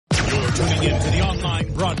Tuning in to the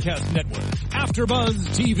online broadcast network, AfterBuzz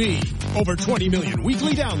TV. Over 20 million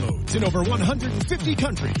weekly downloads in over 150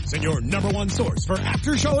 countries, and your number one source for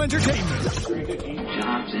after-show entertainment.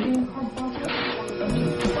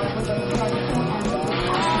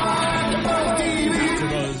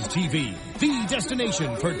 AfterBuzz TV, the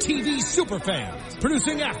destination for TV superfans,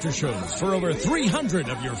 producing aftershows for over 300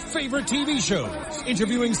 of your favorite TV shows,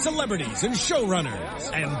 interviewing celebrities and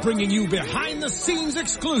showrunners, and bringing you behind-the-scenes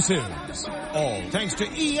exclusives. All thanks to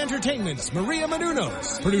E! Entertainment's Maria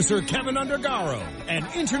Menounos, producer Kevin Undergaro, and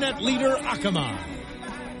internet leader Akamai.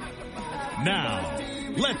 Now,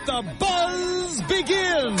 let the buzz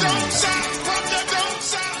begin! Don't stop from the don't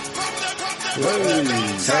stop. Hey.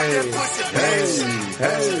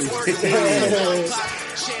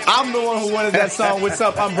 I'm the one who wanted that song. What's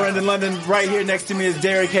up? I'm Brendan London. Right here next to me is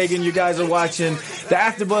Derek Hagan. You guys are watching the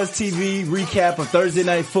AfterBuzz TV recap of Thursday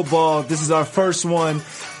Night Football. This is our first one.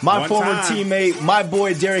 My former teammate, my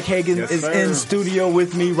boy Derek Hagan, is in studio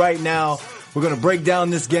with me right now. We're going to break down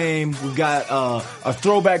this game. We've got a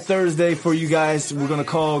throwback Thursday for you guys. We're going to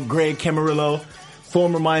call Greg Camarillo,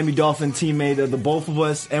 former Miami Dolphin teammate of the both of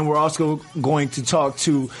us, and we're also going to talk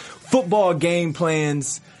to football game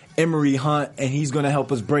plans, Emory Hunt, and he's going to help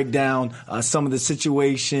us break down some of the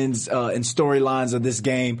situations and storylines of this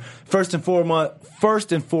game. First and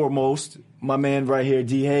foremost, my man right here,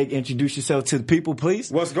 D. Hague, introduce yourself to the people, please.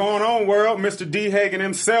 What's going on, world? Mr. D. Hagan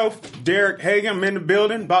himself, Derek Hagan. I'm in the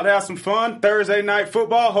building, about to have some fun. Thursday Night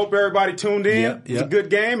Football. Hope everybody tuned in. Yeah. It's a good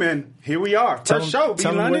game, and here we are. First show, B.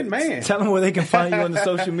 London, man. Tell them where they can find you on the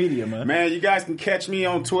social media, man. Man, you guys can catch me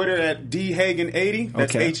on Twitter at DHagan80.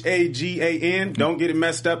 That's Hagan. Don't get it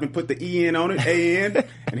messed up and put the E in on it, A-N,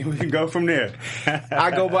 and then we can go from there. I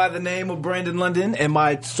go by the name of Brandon London, and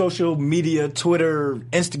my social media, Twitter,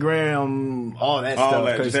 Instagram, all that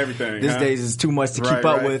stuff. Just everything. These days is too much to keep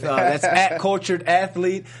up with. That's at Cultured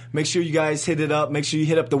Athlete. Make sure you guys hit it up. Make sure you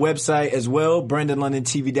hit up the website as well,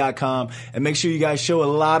 BrandonLondonTV.com. And make sure you guys show a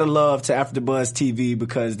lot of love to AfterBuzz TV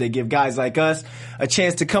because they give guys like us a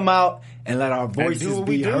chance to come out and let our voices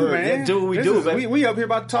be heard. Man. Yeah, do what we do, man. We up here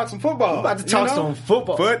about to talk some football. We're about to talk some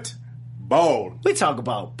football. Football. We talk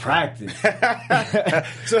about practice.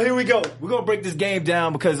 So here we go. We're going to break this game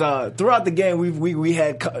down because throughout the game we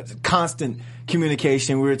had constant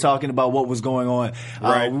communication. We were talking about what was going on.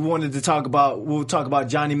 Right. We'll talk about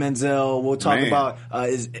Johnny Manziel. We'll talk about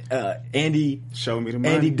Andy. Show me the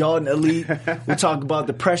money. Andy Dalton Elite. We'll talk about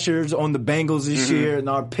the pressures on the Bengals this year and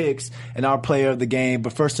our picks and our player of the game.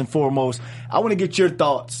 But first and foremost, I want to get your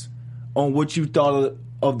thoughts on what you thought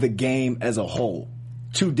of the game as a whole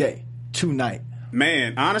tonight.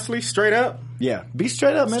 Man, honestly, straight up. Yeah, be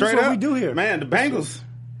straight up, man. Straight That's what up. we do here. Man, the Bengals,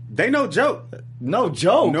 they no joke. No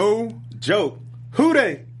joke. No joke. Who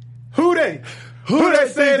they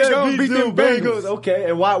say they're going to beat them Bengals? Okay,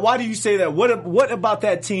 and why do you say that? What about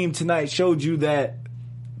that team tonight showed you that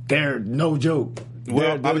they're no joke?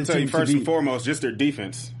 Well, I would tell you first and foremost, just their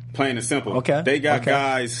defense. Plain and simple. Okay. They got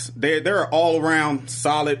guys. They're an all-around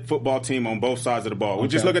solid football team on both sides of the ball. We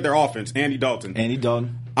just look at their offense. Andy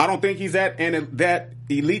Dalton. I don't think he's that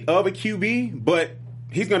elite of a QB, but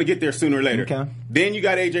he's going to get there sooner or later. Okay. Then you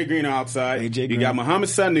got A.J. Green outside. You got Mohamed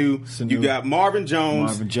Sanu. You got Marvin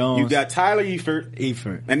Jones. You got Tyler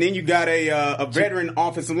Eifert. And then you got a veteran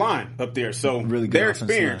offensive line up there. So really good they're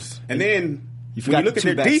experienced. And then when you look at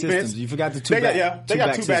their defense, systems, you forgot the two-back they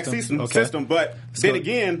got two-back system. But then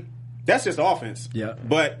again, that's just offense. Yeah.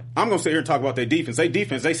 But I'm going to sit here and talk about their defense.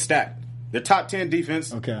 They stacked. They're top 10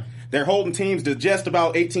 defense. Okay. They're holding teams to just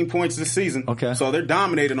about 18 points this season. Okay. So they're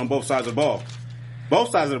dominating on both sides of the ball.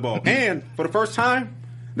 Both sides of the ball. And for the first time,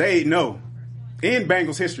 they know in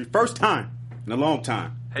Bengals history, first time in a long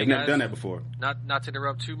time. Hey They've never done that before. Not to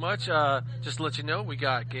interrupt too much, just to let you know, we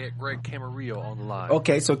got Greg Camarillo on the line.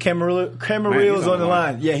 Okay, so Camarillo's on the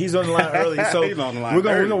line. Yeah, he's on the line early. So he's on the line we're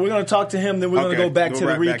going to talk to him, then we're going to go back to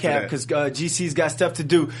the recap because GC's got stuff to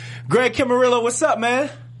do. Greg Camarillo, what's up, man?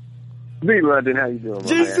 B. London, how you doing,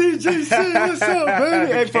 GC, what's up,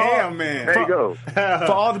 baby? Hey, There you go.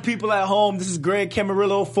 For all the people at home, this is Greg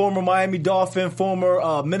Camarillo, former Miami Dolphin,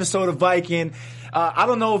 former Minnesota Viking. I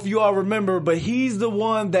don't know if you all remember, but he's the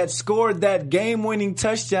one that scored that game-winning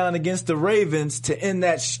touchdown against the Ravens to end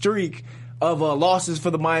that streak of losses for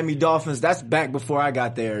the Miami Dolphins. That's back before I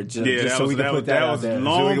got there. Just so we can put that out there.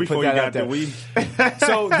 Long before you got there.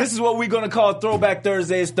 So this is what we're going to call Throwback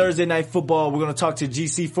Thursday. It's Thursday Night Football. We're going to talk to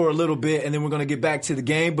GC for a little bit, and then we're going to get back to the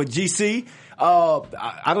game. But GC,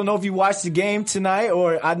 I don't know if you watched the game tonight,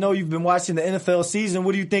 or I know you've been watching the NFL season.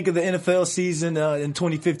 What do you think of the NFL season in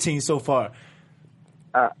 2015 so far?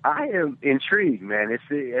 I am intrigued, man.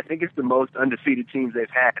 I think it's the most undefeated teams they've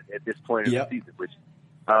had at this point in the season, which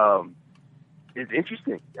is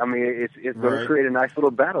interesting. I mean, it's going to create a nice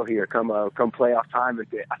little battle here come playoff time.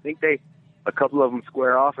 I think a couple of them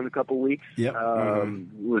square off in a couple of weeks. Yep.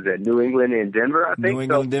 Was that New England and Denver? I think New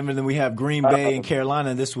England, Denver. Then we have Green Bay and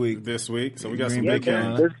Carolina this week. So we got some big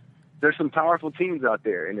Carolina. There's some powerful teams out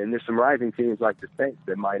there, and then there's some rising teams like the Saints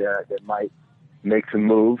that might make some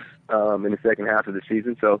moves in the second half of the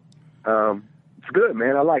season. So it's good,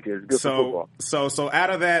 man. I like it. It's good for football. So out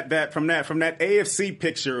of that from that AFC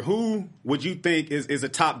picture, who would you think is a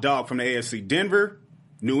top dog from the AFC? Denver,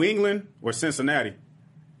 New England, or Cincinnati?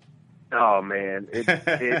 Oh man, it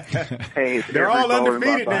pains. They're all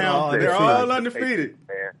undefeated now. They're all undefeated.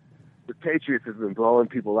 Man. The Patriots have been blowing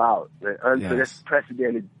people out.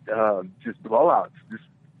 Unprecedented, just blowouts, just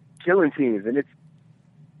killing teams, and it's.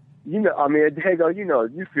 I mean, Diego,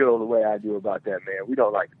 you feel the way I do about that, man. We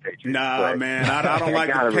don't like the Patriots. Nah, man, I don't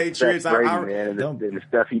like the Patriots. Brady, man, and the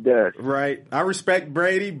stuff he does. Right, I respect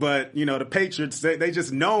Brady, but the Patriots they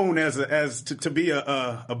just known to be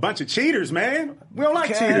a bunch of cheaters, man. We don't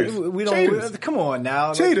like cheaters. We don't. Cheaters. Come on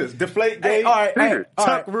now, cheaters. Deflategate. Hey, all right,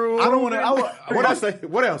 Tuck rule. I don't want to.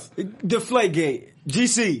 What else? Deflategate.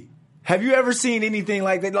 GC. Have you ever seen anything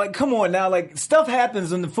like that? Like, come on now. Like, stuff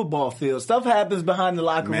happens in the football field. Stuff happens behind the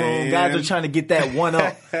locker room. Guys are trying to get that one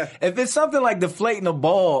up. If it's something like deflating a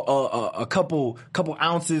ball a couple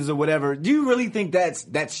ounces or whatever, do you really think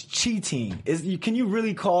that's cheating? Can you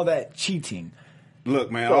really call that cheating?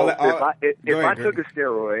 Look, man. So if I took a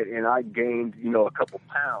steroid and I gained, a couple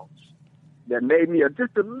pounds, that made me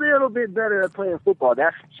just a little bit better at playing football,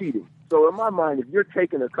 that's cheating. So in my mind, if you're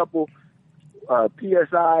taking a couple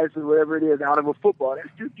PSIs or whatever it is out of a football, that's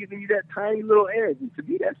just giving you that tiny little edge. And to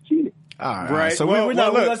me, that's cheating. All right. So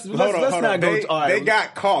let's not go. They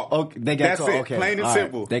got caught. Okay, they got caught. Okay. Plain and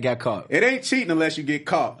simple. They got caught. It ain't cheating unless you get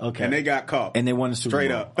caught. Okay. And they got caught. And they won the Super Bowl.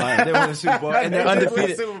 Straight up. All right, they won the Super Bowl. And they're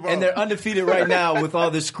undefeated. And they're undefeated right now with all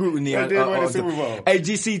this scrutiny. They did win the Super Bowl. Hey,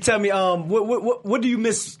 GC, tell me, what do you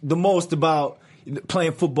miss the most about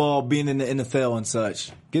playing football, being in the NFL and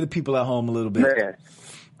such? Give the people at home a little bit.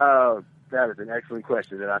 Man, that is an excellent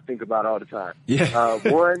question that I think about all the time. Yeah.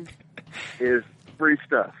 One is free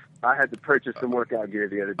stuff. I had to purchase some workout gear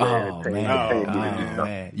the other day.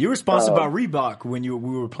 Man. You were sponsored by Reebok when we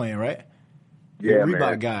were playing, right? Yeah, Reebok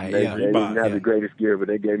man. guy. They didn't have the greatest gear, but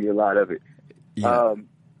they gave me a lot of it. Yeah.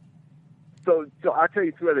 So I'll tell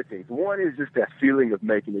you two other things. One is just that feeling of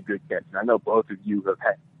making a good catch. And I know both of you have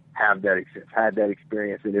had that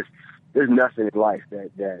experience, and there's nothing in life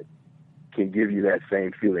that can give you that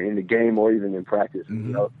same feeling in the game or even in practice.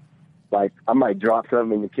 Mm-hmm. Like I might drop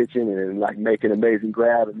something in the kitchen and like make an amazing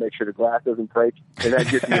grab and make sure the glass doesn't break, and that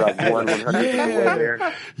gets me like 100% of the way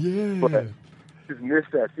there. Yeah. But just miss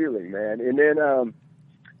that feeling, man. And then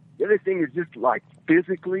the other thing is just like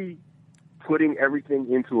physically putting everything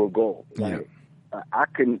into a goal. Like, I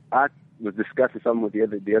was discussing something with the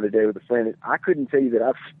other day with a friend. I couldn't tell you that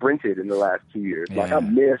I've sprinted in the last 2 years. Yeah. Like I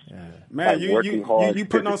missed. Yeah. Man, working hard. you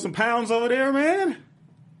putting on some pounds over there, man?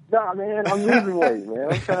 Nah, man, I'm losing weight,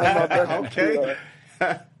 man. I'm trying my best. Okay.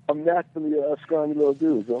 I'm naturally a scrawny little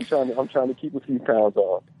dude, so I'm trying to keep a few pounds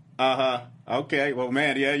off. Okay. Well,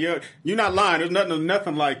 man, yeah, you're not lying. There's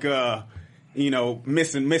nothing like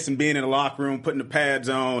missing being in the locker room, putting the pads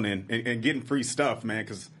on, and getting free stuff, man.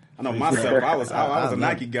 Because I know myself, I was a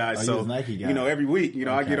Nike guy, so Nike guy. Every week,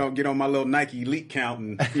 I get on my little Nike Elite count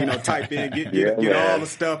and type in, get all the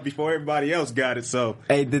stuff before everybody else got it. So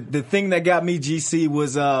hey, the thing that got me GC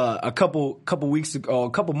was a couple weeks ago,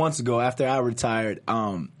 a couple months ago after I retired.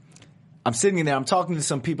 I'm sitting in there, I'm talking to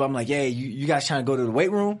some people. I'm like, hey, you guys trying to go to the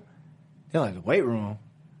weight room? They're like, the weight room?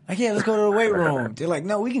 Like, yeah, let's go to the weight room. They're like,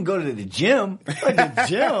 no, we can go to the gym. Like the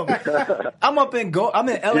gym. I'm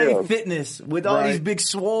in LA Fitness with all these big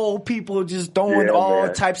swole people just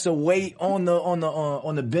throwing types of weight on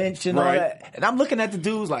the bench and all that. And I'm looking at the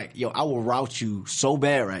dudes like, yo, I will route you so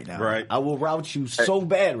bad right now. Right. I will route you so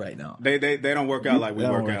bad right now. They don't work out like we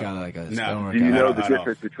work out. They don't work out like us. No. Do you know the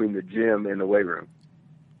difference between the gym and the weight room?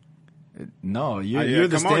 No, you're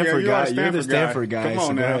the Stanford guy. You're the Stanford guy. Come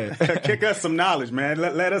on now. Kick us some knowledge, man.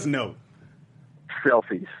 Let us know.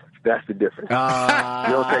 Selfies. That's the difference. You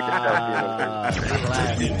don't take a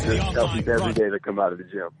selfie. There's selfies every day that come out of the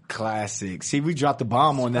gym. Classic. See, we dropped the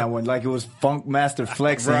bomb on that one like it was Funk Master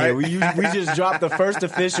Flex in here. We just dropped the first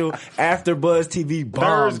official After Buzz TV bomb.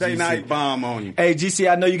 Thursday night bomb on you. Hey,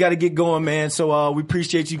 GC, I know you got to get going, man. So we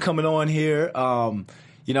appreciate you coming on here.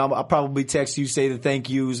 I'll probably text you, say the thank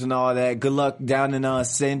yous and all that. Good luck down in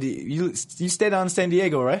San Diego. You stay down in San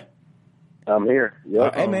Diego, right? I'm here.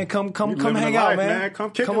 Yep. Hey man, come hang out, out, man. Come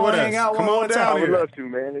kick it on, with hang us. out. Come on down I here. would love to,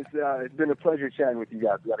 man. It's been a pleasure chatting with you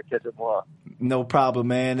guys. We got to catch up more. No problem,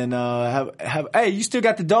 man. And hey, you still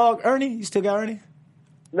got the dog, Ernie? You still got Ernie?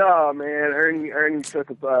 No, man. Ernie took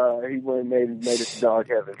he went and made it to dog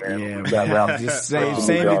heaven, man. Yeah, man. Just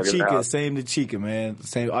same to Chica, man.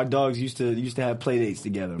 Same. Our dogs used to have play dates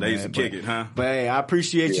together. They used to kick it, huh? But hey, I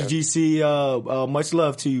appreciate you, GC. Much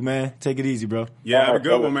love to you, man. Take it easy, bro. Yeah, have a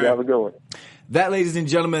good one, man. Have a good one. That, ladies and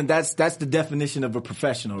gentlemen, that's the definition of a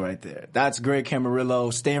professional right there. That's Greg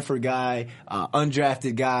Camarillo, Stanford guy,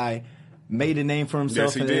 undrafted guy, made a name for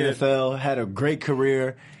himself in the NFL, had a great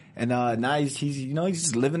career. And now he's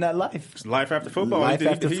just living that life. It's life after football. Life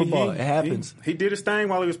after football. It happens. He did his thing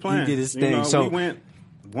while he was playing. He did his thing. So we went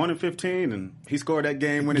 1-15, and he scored that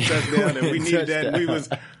game-winning touchdown, and we needed that. And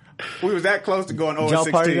we was that close to going 0-16. Y'all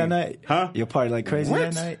party that night? Huh? You party like crazy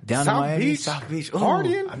that night? Down South in Miami? Beach? South Beach. Ooh,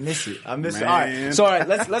 Partying? I miss it. All right. Man. So, all right,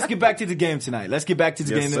 let's get back to the game tonight. Let's get back to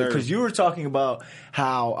the game because you were talking about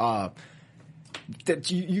how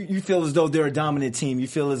that you feel as though they're a dominant team. You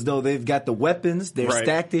feel as though they've got the weapons. They're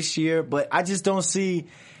stacked this year. But I just don't see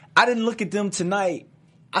 – I didn't look at them tonight.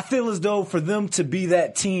 I feel as though for them to be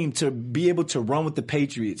that team, to be able to run with the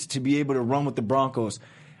Patriots, to be able to run with the Broncos,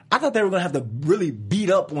 I thought they were going to have to really beat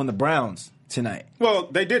up on the Browns tonight. Well,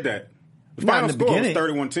 they did that. The Not final in the score beginning.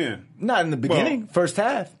 was 31-10. Not in the beginning. Well, first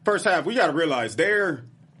half. First half, we got to realize they're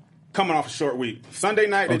coming off a short week. Sunday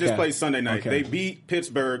night, they just played Sunday night. They beat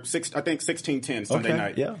Pittsburgh, 16-10 Sunday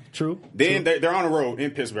night. Yeah, true. Then they're on the road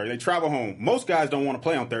in Pittsburgh. They travel home. Most guys don't want to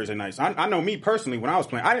play on Thursday nights. I know me personally, when I was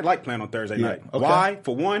playing, I didn't like playing on Thursday night. Okay. Why?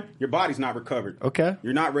 For one, your body's not recovered. Okay.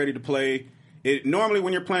 You're not ready to play. Normally,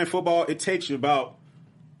 when you're playing football, it takes you about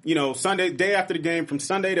Sunday, day after the game, from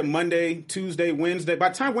Sunday to Monday, Tuesday, Wednesday. By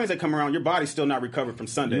the time Wednesday come around, your body's still not recovered from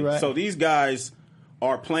Sunday. Right. So these guys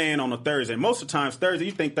are playing on a Thursday. Most of the times, Thursday,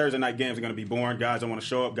 you think Thursday night games are going to be boring. Guys don't want to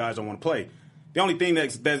show up. Guys don't want to play. The only thing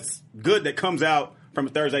that's good that comes out from a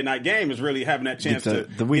Thursday night game is really having that chance to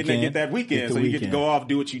get that weekend. So you get to go off,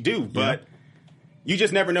 do what you do. But you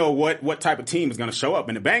just never know what type of team is going to show up.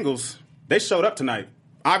 And the Bengals, they showed up tonight.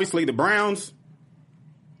 Obviously, the Browns,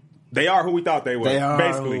 they are who we thought they were. They are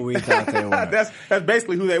basically who we thought they were. That's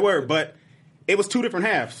basically who they were. But it was two different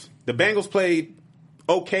halves. The Bengals played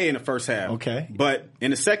okay in the first half. Okay. But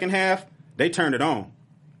in the second half, they turned it on.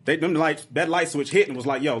 That light switch hit and was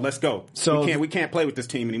like, yo, let's go. So we can't play with this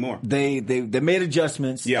team anymore. They made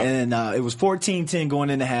adjustments. Yeah. And it was 14-10 going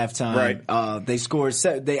into halftime. Right. They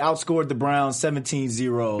outscored the Browns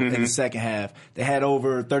 17-0 in the second half. They had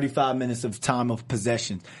over 35 minutes of time of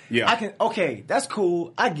possession. Yeah. That's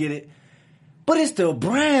cool. I get it. But it's the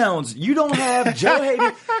Browns. You don't have Joe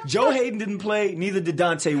Hayden. Joe Hayden didn't play, neither did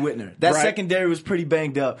Dante Whitner. That secondary was pretty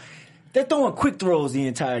banged up. They're throwing quick throws the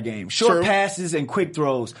entire game. Short passes and quick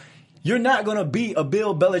throws. You're not going to beat a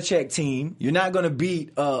Bill Belichick team. You're not going to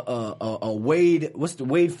beat a Wade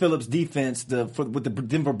Phillips defense with the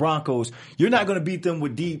Denver Broncos. You're not going to beat them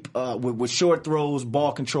with with short throws,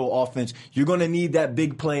 ball control offense. You're going to need that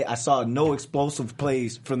big play. I saw no explosive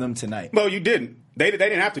plays from them tonight. Well, you didn't. They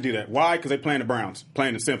didn't have to do that. Why? Because they're playing the Browns. Plain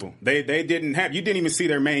and simple. They didn't have. You didn't even see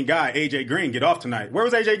their main guy, AJ Green, get off tonight. Where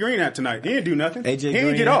was AJ Green at tonight? He didn't do nothing. He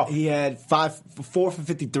didn't get off. He had 4 for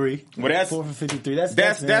 53. Well, that's 4 for 53.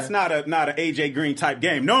 That's not a AJ Green type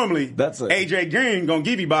game. Normally, AJ Green gonna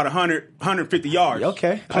give you about 150 yards.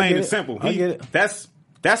 Okay, plain and simple. I get it.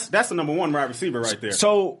 That's the number one wide receiver right there.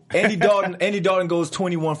 So Andy Dalton goes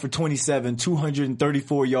 21 for 27,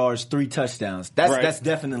 234 yards, 3 touchdowns. That's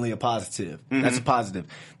definitely a positive. Mm-hmm. That's a positive.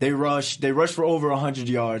 They rush for over 100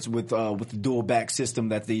 yards with the dual back system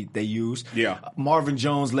that they use. Yeah. Marvin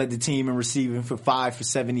Jones led the team in receiving for 5 for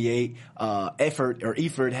 78.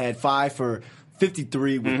 Eifert had 5 for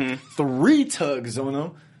 53 with 3 tugs on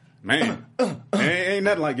him. Man, ain't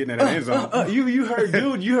nothing like getting in that end zone. You heard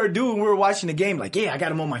dude when we were watching the game, like, yeah, I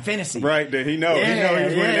got him on my fantasy. Right, that he knows.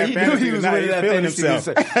 He knew he was winning that fantasy.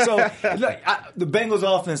 So, look, the Bengals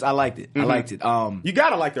offense, I liked it. Mm-hmm. I liked it. You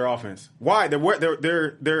gotta like their offense. Why?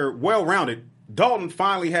 They're well rounded. Dalton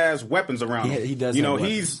finally has weapons around him. He does.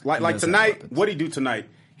 He's like tonight. What did he do tonight?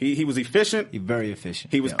 He was efficient. He's very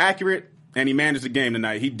efficient. He was accurate. And he managed the game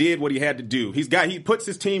tonight. He did what he had to do. He puts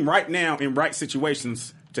his team right now in right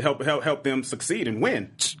situations to help them succeed and win.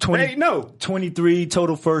 23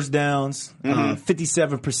 total first downs,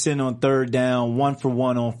 57% on third down, 1 for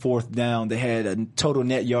 1 on fourth down. They had a total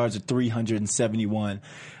net yards of 371.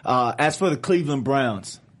 As for the Cleveland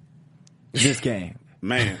Browns, this game.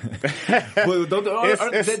 Man. They're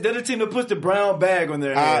the team that puts the brown bag on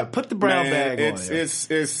their head. Put the brown bag on there.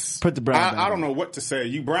 Put the brown bag I don't know what to say.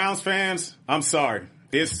 You Browns fans, I'm sorry.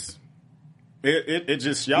 It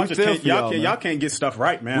just y'all can't get stuff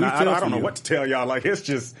right, man. I don't know what to tell y'all. Like, it's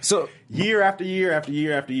just year after year after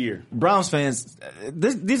year after year. Browns fans,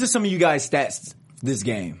 these are some of you guys' stats this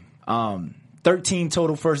game. 13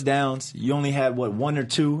 total first downs. You only had 1 or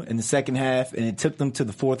 2 in the second half, and it took them to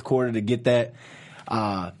the fourth quarter to get that.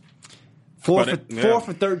 4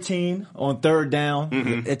 for 13 on third down.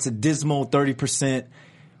 Mm-hmm. It's a dismal 30%.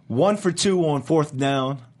 1 for 2 on fourth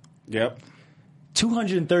down. Yep.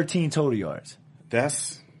 213 total yards.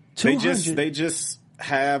 They just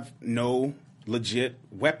have no legit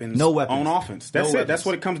weapons on offense. That's it. That's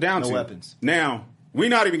what it comes down to. No weapons. Now, we're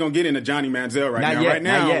not even going to get into Johnny Manziel right now. Right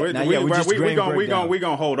now, we're going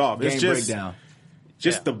to hold off. It's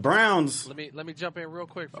just the Browns. Let me jump in real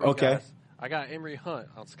quick for you guys. I got Emory Hunt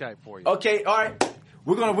on Skype for you. Okay, all right.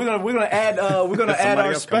 We're gonna add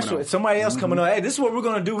our special. Somebody else coming on. Hey, this is what we're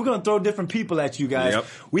gonna do. We're gonna throw different people at you guys. Yep.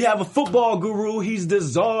 We have a football guru. He's the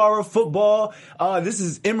czar of football. This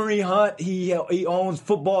is Emory Hunt. He owns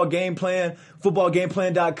Football Game Plan,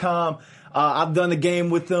 footballgameplan.com. I've done a game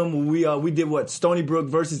with them. We did Stony Brook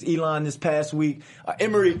versus Elon this past week.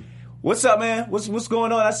 Emory, what's up, man? What's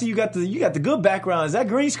going on? I see you got the good background. Is that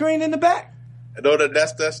green screen in the back? No,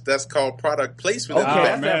 that's called product placement. Okay,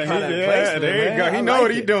 that's that product placement. There you go. He know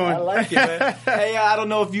what he's doing. I like it, man. Hey, I don't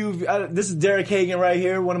know if this is Derek Hagan right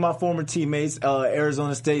here, one of my former teammates,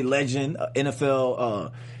 Arizona State legend,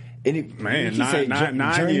 NFL. 9-year NFL.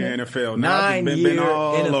 9-year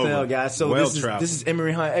NFL over. Guys. So this is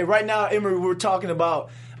Emory Hunt. Hey, right now, Emory, we're talking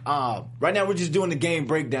about. Right now, we're just doing the game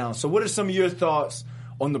breakdown. So, what are some of your thoughts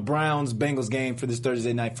on the Browns-Bengals game for this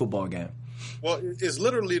Thursday night football game? Well, it's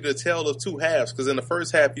literally the tale of two halves, because in the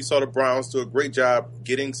first half, you saw the Browns do a great job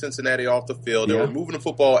getting Cincinnati off the field. They were moving the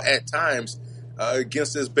football at times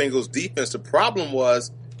against this Bengals defense. The problem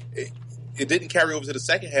was it didn't carry over to the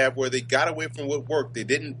second half, where they got away from what worked. They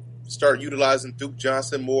didn't start utilizing Duke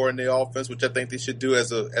Johnson more in the offense, which I think they should do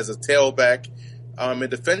as a tailback. And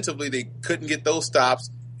defensively, they couldn't get those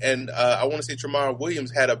stops. And I want to say Tramon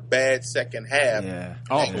Williams had a bad second half. Yeah.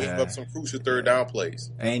 And gave up some crucial third down plays.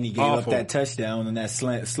 And he gave up that touchdown on that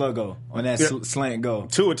slant go.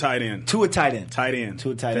 To a tight end.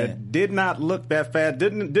 That did not look that fast.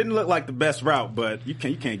 Didn't look like the best route, but you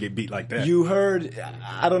can't get beat like that. You heard,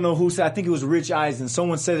 I don't know who said, I think it was Rich Eisen.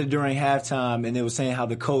 Someone said it during halftime, and they were saying how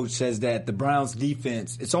the coach says that the Browns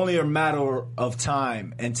defense, it's only a matter of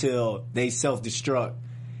time until they self-destruct.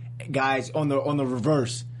 Guys on the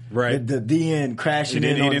reverse. Right. The DN crashing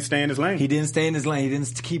in. He didn't stay in his lane. He didn't stay in his lane. He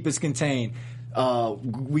didn't keep us contained.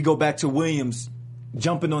 We go back to Williams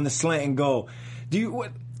jumping on the slant and go.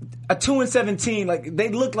 A 2-17, like they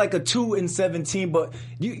look like a 2-17, but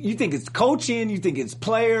you think it's coaching, you think it's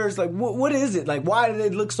players, like what is it? Like, why do they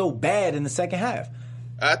look so bad in the second half?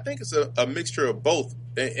 I think it's a mixture of both,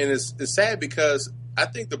 and it's sad because I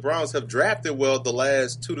think the Browns have drafted well the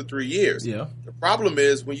last 2 to 3 years. Yeah. The problem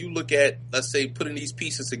is when you look at, let's say, putting these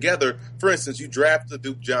pieces together. For instance, you drafted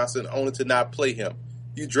Duke Johnson only to not play him.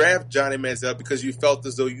 You draft Johnny Manziel because you felt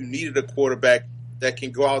as though you needed a quarterback that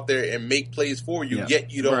can go out there and make plays for you, yet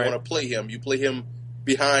you don't want to play him. You play him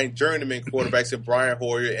behind journeyman quarterbacks in Brian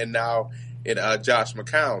Hoyer and now in Josh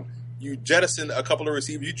McCown. You jettisoned a couple of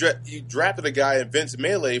receivers. You drafted a guy in Vince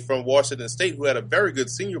Melee from Washington State who had a very good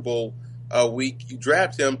Senior Bowl week. You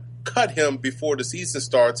draft him, cut him before the season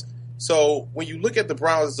starts. So when you look at the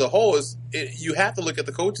Browns as a whole, you have to look at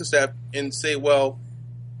the coaching staff and say, well,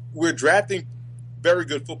 we're drafting very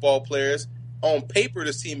good football players. On paper,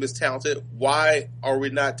 this team is talented. Why are we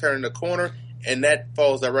not turning the corner? And that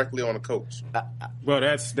falls directly on the coach. Well,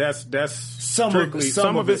 that's some of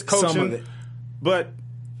his coaching. Some of it. But,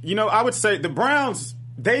 I would say the Browns,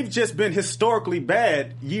 they've just been historically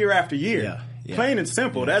bad year after year. Yeah. Plain and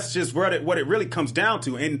simple. Yeah. That's just what it really comes down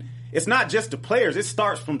to. And it's not just the players. It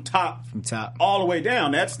starts from top all the way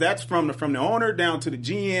down. That's from the owner down to the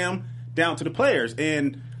GM, down to the players.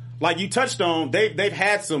 And like you touched on, they've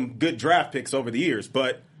had some good draft picks over the years.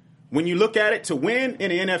 But when you look at it, to win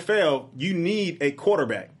in the NFL, you need a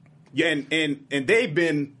quarterback. Yeah, and they've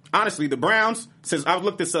been, honestly, the Browns, I've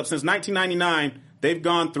looked this up, since 1999, they've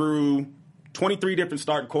gone through 23 different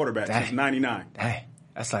starting quarterbacks since 99. Dang.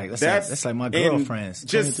 That's like my girlfriends.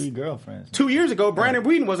 23 girlfriends. 2 years ago, Brandon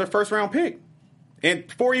Weeden was a first-round pick.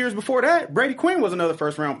 And 4 years before that, Brady Quinn was another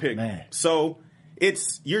first-round pick. Man. So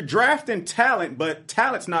you're drafting talent, but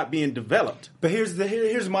talent's not being developed. But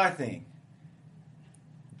here's my thing.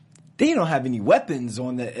 They don't have any weapons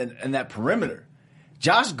in that perimeter.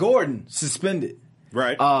 Josh Gordon suspended.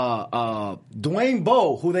 Right. Dwayne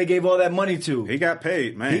Bowe, who they gave all that money to. He got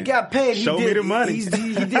paid, man. He got paid. Show me the money. He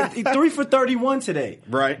did 3 for 31 today.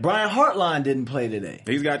 Right. Brian Hartline didn't play today.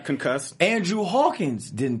 He's got concussed. Andrew Hawkins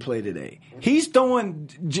didn't play today.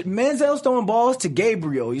 Manziel's throwing balls to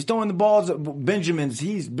Gabriel. He's throwing the balls at Benjamin's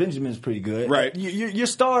pretty good. Right. Your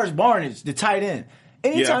star is Barnage, the tight end.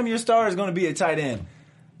 Anytime your star is going to be a tight end,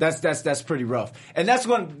 that's pretty rough. And that's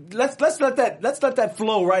going. Let's let that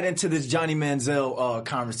flow right into this Johnny Manziel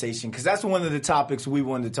conversation, because that's one of the topics we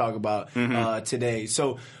wanted to talk about today.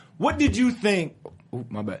 So, what did you think? Oh,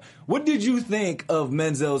 my bad. What did you think of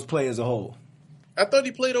Manziel's play as a whole? I thought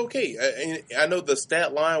he played okay. I know the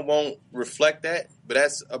stat line won't reflect that, but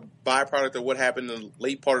that's a byproduct of what happened in the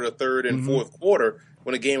late part of the third and fourth quarter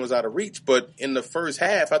when the game was out of reach. But in the first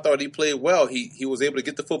half, I thought he played well. He was able to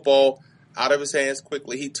get the football out of his hands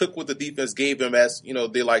quickly. He took what the defense gave him, as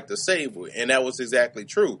they like to say, and that was exactly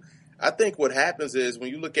true. I think what happens is when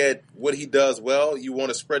you look at what he does well, you want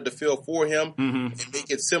to spread the field for him and make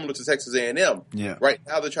it similar to Texas A&M. Yeah. Right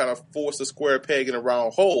now they're trying to force a square peg in a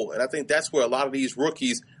round hole, and I think that's where a lot of these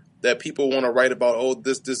rookies that people want to write about, oh,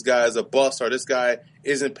 this guy is a bust or this guy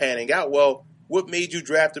isn't panning out. Well, what made you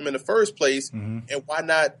draft him in the first place, and why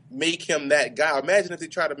not make him that guy? Imagine if they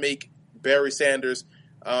try to make Barry Sanders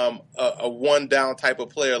a one-down type of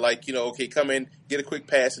player, like, okay, come in, get a quick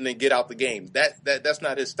pass, and then get out the game. That's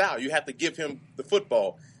not his style. You have to give him the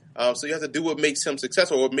football. So you have to do what makes him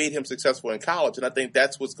successful, or what made him successful in college. And I think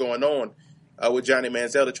that's what's going on with Johnny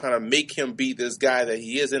Manziel. They're trying to make him be this guy that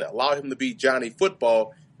he isn't, allow him to be Johnny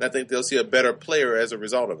Football, and I think they'll see a better player as a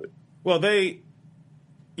result of it. Well, to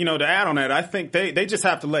add on that, I think they just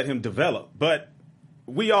have to let him develop. But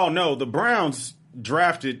we all know the Browns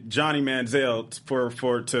drafted Johnny Manziel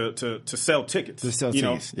to sell tickets. To sell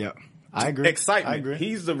tickets, yeah. I agree. Excitement. I agree.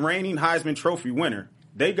 He's the reigning Heisman Trophy winner.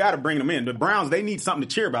 They got to bring him in. The Browns, they need something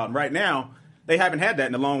to cheer about. And right now, they haven't had that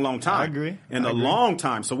in a long, long time. I agree. Long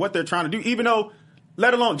time. So what they're trying to do, even though,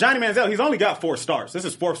 let alone Johnny Manziel, he's only got 4 starts. This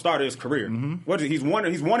is his 4th start of his career. What is it? He's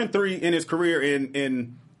 1-3 in his career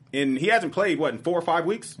in he hasn't played, in 4 or 5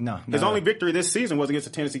 weeks? No. His only victory this season was against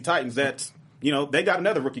the Tennessee Titans. That's, they got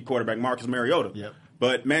another rookie quarterback, Marcus Mariota. Yep.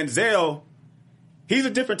 But Manziel, he's a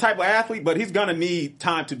different type of athlete, but he's going to need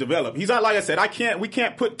time to develop. He's not, like I said, we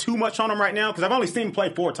can't put too much on him right now because I've only seen him play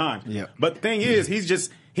 4 times. Yeah. But the thing is,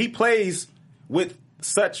 he plays with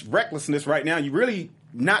such recklessness right now. You're really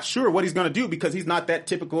not sure what he's going to do because he's not that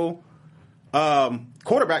typical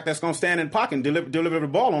quarterback that's going to stand in the pocket and deliver the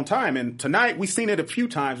ball on time. And tonight, we've seen it a few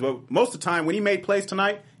times, but most of the time when he made plays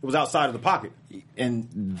tonight, it was outside of the pocket. And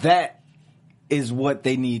that is what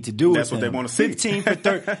they need to do. That's what they want to see.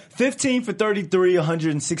 15 for 33,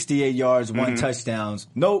 168 yards, 1 touchdowns.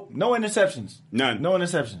 No interceptions. None. No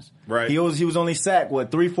interceptions. Right. He was only sacked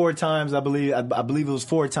 3-4 times. I believe it was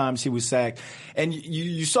 4 times he was sacked. And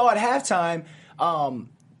you saw at halftime,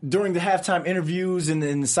 during the halftime interviews and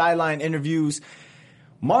the sideline interviews,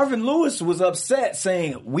 Marvin Lewis was upset,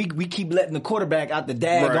 saying, we keep letting the quarterback out the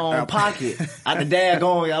daggone pocket. Out the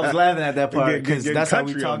daggone. I was laughing at that part because that's how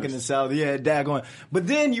we talk in the South. Yeah, daggone. But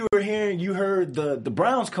then you heard the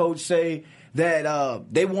Browns coach say that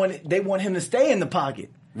they want him to stay in the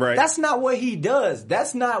pocket. Right. That's not what he does.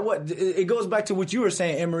 That's not what it goes back to what you were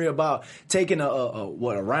saying, Emery, about taking a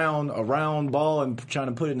round ball and trying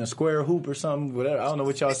to put it in a square hoop or something. Whatever. I don't know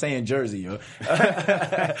what y'all say in Jersey, yo.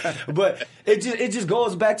 But it just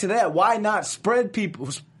goes back to that. Why not spread people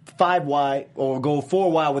 5 wide or go 4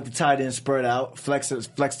 wide with the tight end spread out, flex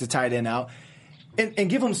the tight end out, and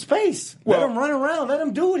give him space. Let him run around. Let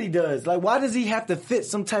him do what he does. Like, why does he have to fit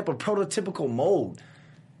some type of prototypical mold?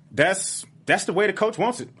 That's the way the coach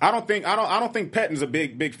wants it. I don't think Pettin's a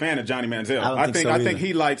big fan of Johnny Manziel. I think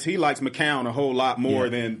he likes McCown a whole lot more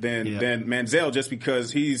than Manziel, just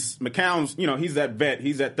because McCown's he's that vet.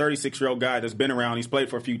 He's that 36-year-old guy that's been around. He's played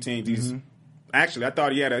for a few teams. He's actually, I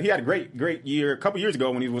thought he had a great year a couple years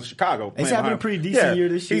ago when he was in Chicago. He's having a pretty decent year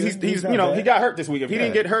this year. He's he got hurt this week. If he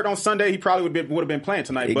didn't get hurt on Sunday, he probably would have been playing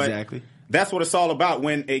tonight. Exactly. But that's what it's all about.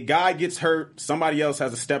 When a guy gets hurt, somebody else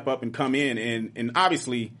has to step up and come in, and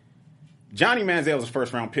obviously Johnny Manziel is a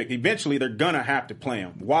first-round pick. Eventually, they're going to have to play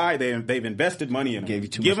him. Why? They've invested money in him. Gave you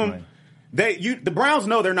too much money. The Browns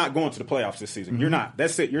know they're not going to the playoffs this season. You're not.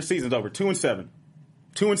 That's it. Your season's over. 2-7.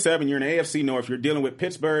 2-7. You're in the AFC North. You're dealing with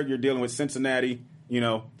Pittsburgh. You're dealing with Cincinnati. And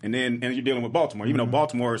you're dealing with Baltimore. Even though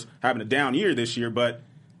Baltimore's having a down year this year, but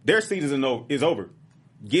their season is over.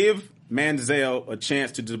 Give Manziel a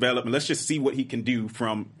chance to develop, and let's just see what he can do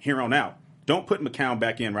from here on out. Don't put McCown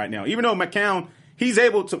back in right now. Even though McCown, he's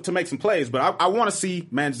able to make some plays, but I want to see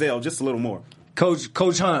Manziel just a little more.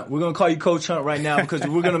 Coach Hunt. We're going to call you Coach Hunt right now because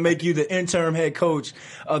we're going to make you the interim head coach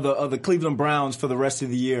of the Cleveland Browns for the rest of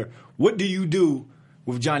the year. What do you do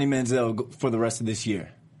with Johnny Manziel for the rest of this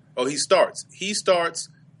year? Oh, he starts.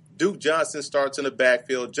 Duke Johnson starts in the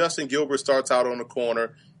backfield. Justin Gilbert starts out on the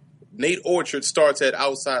corner. Nate Orchard starts at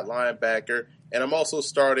outside linebacker. And I'm also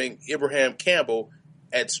starting Ibrahim Campbell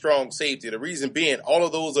at strong safety. The reason being, all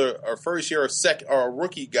of those are first year or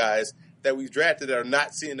rookie guys that we've drafted that are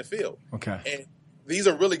not seeing the field. Okay. And these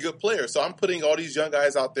are really good players. So I'm putting all these young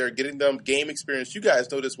guys out there, getting them game experience. You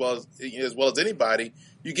guys know this as well as anybody.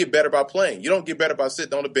 You get better by playing. You don't get better by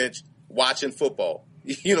sitting on the bench watching football.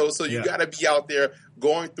 So you got to be out there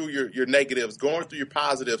going through your negatives, going through your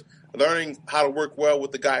positives, learning how to work well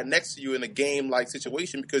with the guy next to you in a game-like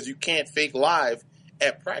situation because you can't fake live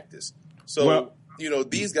at practice. So,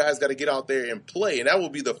 these guys got to get out there and play, and that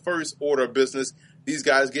will be the first order of business. These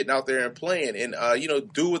guys getting out there and playing and,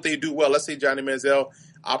 do what they do well. Let's say Johnny Manziel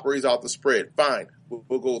operates out the spread. Fine.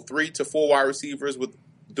 We'll go 3 to 4 wide receivers with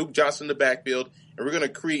Duke Johnson in the backfield, and we're going to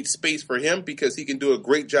create space for him because he can do a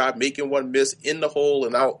great job making one miss in the hole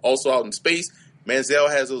and also out in space.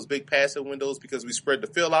 Manziel has those big passing windows because we spread the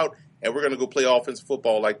field out, and we're going to go play offensive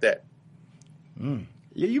football like that.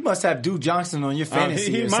 Yeah, you must have Duke Johnson on your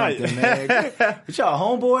fantasy something, man. But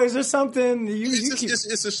y'all homeboys or something?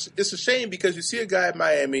 It's a shame because you see a guy at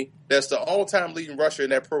Miami that's the all-time leading rusher in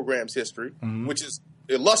that program's history, which is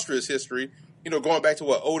illustrious history. Going back to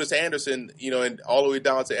Otis Anderson, and all the way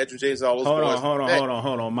down to Edgerrin James and all those boys.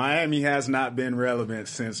 Hold on. Miami has not been relevant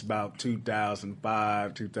since about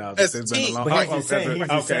 2005, 2006. It's been a long time.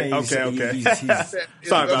 Okay.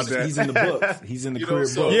 Sorry about that. He's in the books. He's in the career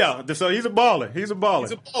books. Yeah, so he's a baller. He's a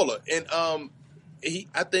baller. And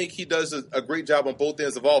I think he does a great job on both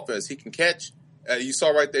ends of offense. He can catch. You saw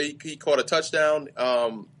right there, he caught a touchdown.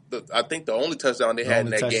 I think the only touchdown they had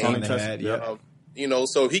in that game.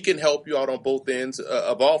 So he can help you out on both ends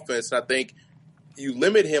of offense. And I think you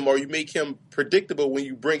limit him or you make him predictable when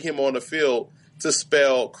you bring him on the field to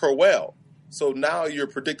spell Crowell. So now you're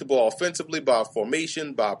predictable offensively by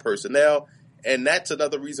formation, by personnel, and that's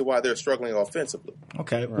another reason why they're struggling offensively.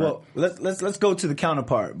 Okay, right. Well, let's go to the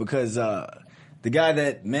counterpart because the guy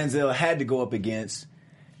that Manziel had to go up against,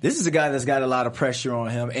 this is a guy that's got a lot of pressure on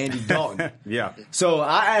him, Andy Dalton. Yeah. So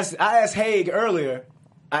I asked Haig earlier.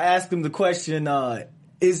 I asked him the question,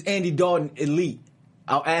 is Andy Dalton elite?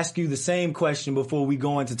 I'll ask you the same question before we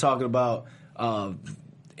go into talking about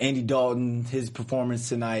Andy Dalton, his performance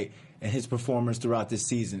tonight, and his performance throughout this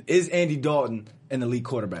season. Is Andy Dalton an elite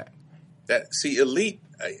quarterback? Elite,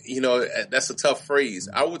 that's a tough phrase.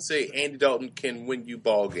 I would say Andy Dalton can win you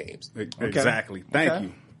ball games. Exactly. Thank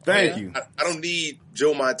you. Thank you. I don't need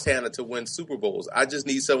Joe Montana to win Super Bowls. I just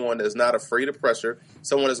need someone that's not afraid of pressure,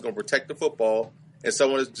 someone that's going to protect the football, and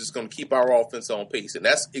someone that's just going to keep our offense on pace. And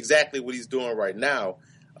that's exactly what he's doing right now.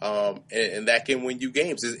 And that can win you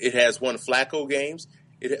games. It has won Flacco games.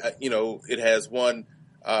 It has won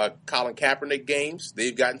Colin Kaepernick games.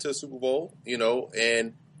 They've gotten to a Super Bowl,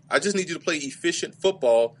 and I just need you to play efficient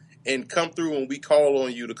football and come through when we call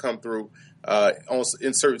on you to come through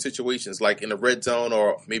in certain situations, like in the red zone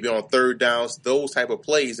or maybe on third downs, those type of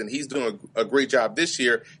plays. And he's doing a great job this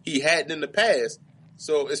year. He hadn't in the past.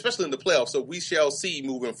 So, especially in the playoffs. So, we shall see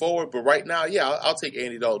moving forward. But right now, I'll take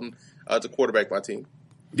Andy Dalton to quarterback my team.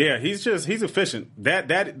 Yeah, he's efficient.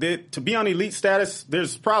 That to be on elite status,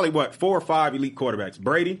 there's probably 4 or 5 elite quarterbacks.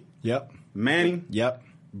 Brady. Yep. Manning. Yep.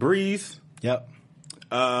 Breeze. Yep.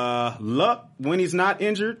 Luck when he's not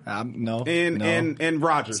injured. No. And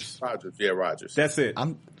Rodgers. Rodgers. That's it.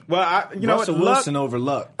 Russell Wilson over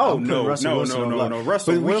Luck. Oh no,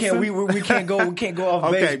 Russell Wilson. We can't go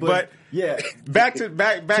off base. Okay, but yeah, back to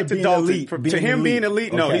Dalton. Elite, to him being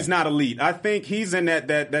elite, no, he's not elite. I think he's in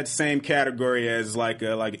that same category as like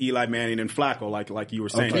Eli Manning and Flacco, like you were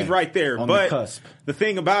saying. He's right there. On but the cusp. The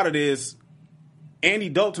thing about it is, Andy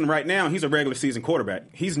Dalton right now, he's a regular season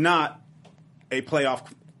quarterback. He's not a playoff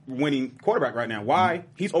winning quarterback right now. Why?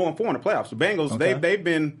 He's 0-4 in the playoffs. The Bengals, they've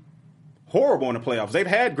been horrible in the playoffs. They've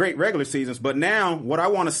had great regular seasons, but now what I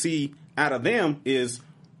want to see out of them is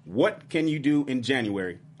what can you do in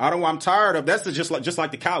January? I'm tired of that's just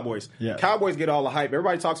like the Cowboys. Yeah. Cowboys get all the hype.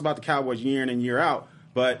 Everybody talks about the Cowboys year in and year out,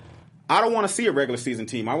 but I don't want to see a regular season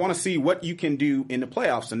team. I want to see what you can do in the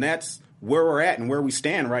playoffs, and that's where we're at and where we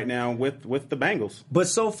stand right now with the Bengals. But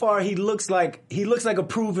so far, he looks like a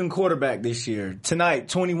proven quarterback this year. Tonight,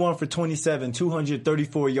 21 for 27,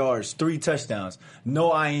 234 yards, 3 touchdowns,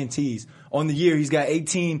 no INTs. On the year, he's got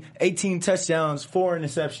 18 touchdowns, 4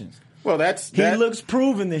 interceptions. Well, he looks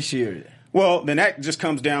proven this year. Well, then that just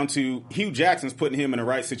comes down to Hugh Jackson's putting him in the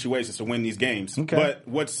right situations to win these games. Okay. But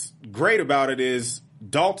what's great about it is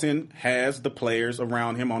Dalton has the players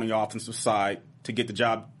around him on the offensive side to get the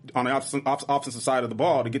job, on the offensive side of the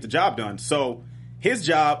ball to get the job done. So his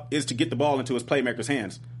job is to get the ball into his playmakers'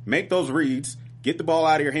 hands. Make those reads, get the ball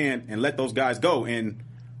out of your hand, and let those guys go. And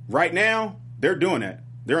right now, they're doing that.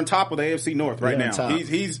 They're on top of the AFC North right now.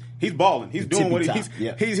 He's balling. He's doing what he's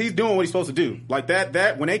doing what he's supposed to do. Like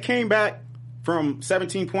that when they came back from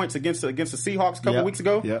 17 points against the Seahawks a couple weeks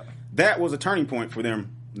ago, that was a turning point for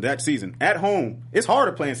them that season. At home, it's hard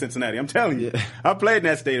to play in Cincinnati. I'm telling you. I played in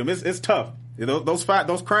that stadium. It's tough.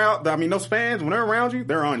 Those crowd. I mean, those fans when they're around you,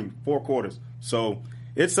 they're on you 4 quarters. So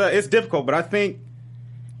it's difficult. But I think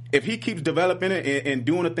if he keeps developing it and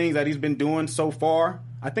doing the things that he's been doing so far,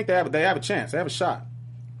 I think they have a chance. They have a shot.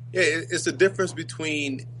 Yeah, it's the difference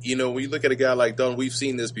between, when you look at a guy like Dunn, we've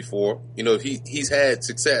seen this before. He's had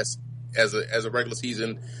success as a regular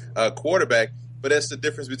season quarterback, but that's the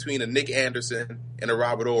difference between a Nick Anderson and a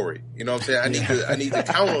Robert Ory. You know what I'm saying? I need to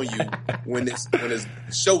count on you when it's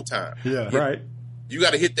showtime. Yeah, right. You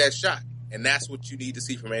got to hit that shot, and that's what you need to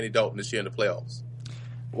see from Andy Dalton this year in the playoffs.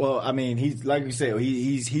 Well, I mean, he's like you said,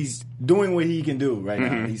 he's doing what he can do right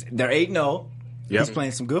now. They're 8-0. He's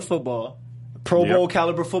playing some good football. Pro Bowl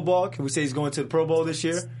caliber football. Can we say he's going to the Pro Bowl this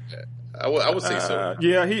year? I would say so.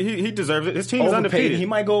 Yeah, he deserves it. His team is undefeated. Peyton. He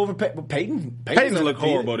might go over Peyton. Peyton's looked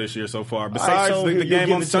horrible this year so far. Besides the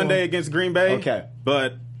game on Sunday against Green Bay. Okay.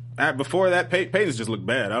 But before that, Peyton's just looked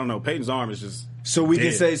bad. I don't know. Peyton's arm is just So we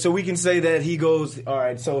can say that he goes, all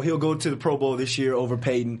right, so he'll go to the Pro Bowl this year over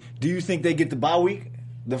Peyton. Do you think they get the bye week?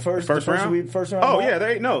 The first round? First round? Oh, yeah.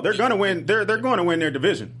 They're going to win. They're going to win their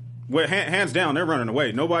division. Well, hands down, they're running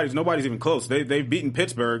away. Nobody's even close. They've beaten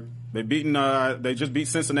Pittsburgh. They just beat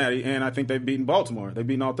Cincinnati, and I think they've beaten Baltimore. They've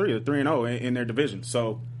beaten all three. They're 3-0 in their division.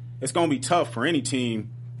 So it's going to be tough for any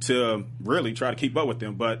team to really try to keep up with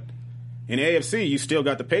them. But in the AFC, you still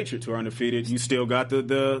got the Patriots who are undefeated. You still got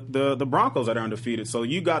the Broncos that are undefeated. So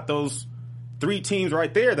you got those 3 teams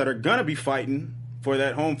right there that are going to be fighting for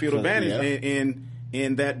that home field advantage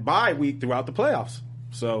in that bye week throughout the playoffs.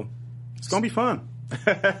 So it's going to be fun.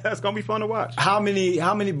 That's gonna be fun to watch. How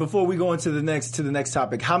many? Before we go into the next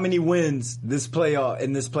topic, how many wins this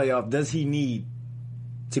playoff does he need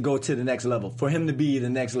to go to the next level for him to be the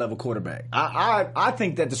next level quarterback? I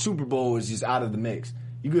think that the Super Bowl is just out of the mix.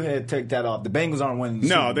 You go ahead and take that off. The Bengals aren't winning.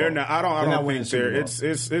 No, they're not. I don't think they're.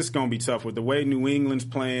 It's gonna be tough with the way New England's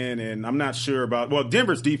playing, and I'm not sure about. Well,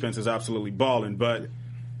 Denver's defense is absolutely balling, but.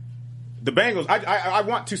 The Bengals, I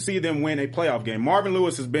want to see them win a playoff game. Marvin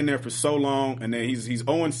Lewis has been there for so long, and he's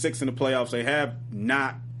 0-6 in the playoffs. They have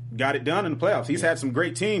not got it done in the playoffs. He's had some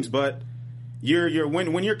great teams, but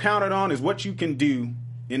when you're counted on is what you can do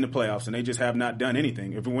in the playoffs, and they just have not done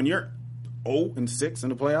anything. When you're 0-6 in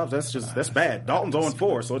the playoffs, that's bad. Dalton's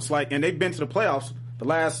 0-4, so it's like, and they've been to the playoffs the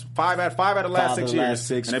last five out of the last 6 years,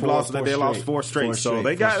 and they've lost 4 straight. So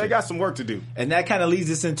they got some work to do. And that kind of leads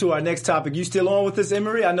us into our next topic. You still on with us,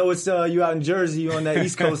 Emery? I know it's you out in Jersey on that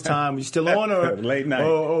East Coast time. You still on or late night?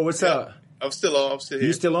 Oh, what's up? I'm still on. I'm still here.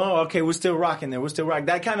 You still on? Okay, we're still rocking there. We're still rocking.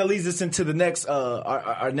 That kind of leads us into the next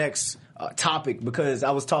our next topic, because I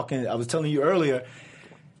was telling you earlier.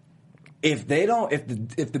 If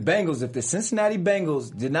the Cincinnati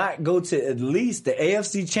Bengals did not go to at least the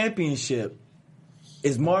AFC Championship,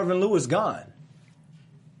 is Marvin Lewis gone?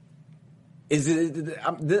 Is it?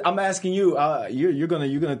 I'm asking you. You're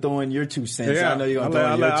gonna throw in your 2 cents. Yeah, I know you're gonna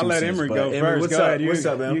throw in your 2 cents. I'll let Emery go first. What's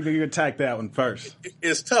up, man? You attack that one first.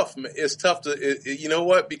 It's tough. It's tough to. You know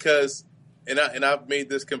what? Because I've made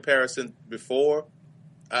this comparison before.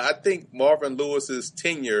 I think Marvin Lewis's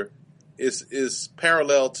tenure is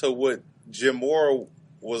parallel to what Jim Mora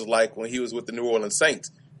was like when he was with the New Orleans Saints.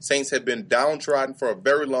 Saints had been downtrodden for a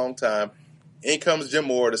very long time. In comes Jim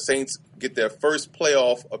Mora. The Saints get their first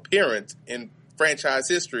playoff appearance in franchise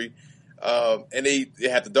history. And they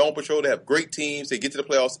have the Dome Patrol. They have great teams. They get to the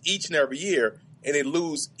playoffs each and every year, and they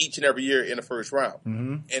lose each and every year in the first round.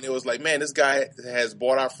 Mm-hmm. And it was like, man, this guy has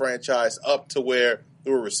brought our franchise up to where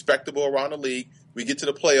they were respectable around the league. We get to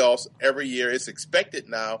the playoffs every year. It's expected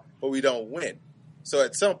now, but we don't win. So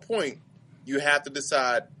at some point, you have to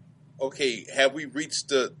decide, okay, have we reached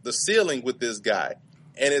the ceiling with this guy?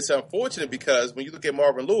 And it's unfortunate because when you look at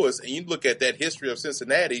Marvin Lewis and you look at that history of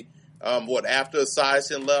Cincinnati, after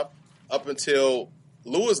Esiason left up until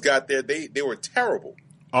Lewis got there, they were terrible.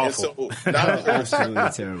 Awful. And so now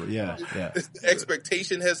absolutely terrible. Yeah.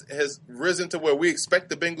 Expectation has risen to where we expect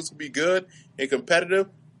the Bengals to be good and competitive,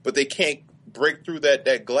 but they can't break through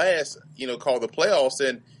that glass, called the playoffs.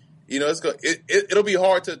 And it'll be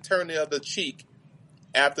hard to turn the other cheek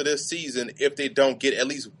after this season if they don't get at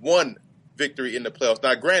least one victory in the playoffs.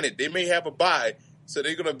 Now, granted, they may have a bye, so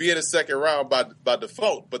they're going to be in the second round by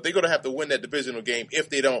default, but they're going to have to win that divisional game if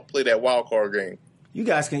they don't play that wild card game. You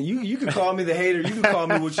guys can you can call me the hater. You can call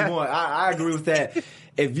me what you want. I agree with that.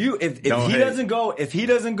 If he doesn't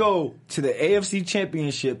go to the AFC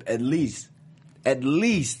Championship, at least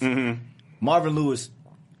Marvin Lewis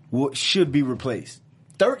should be replaced.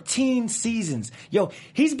 13 seasons. Yo,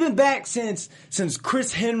 he's been back since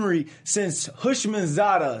Chris Henry, since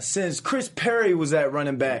Hushmanzada, since Chris Perry was at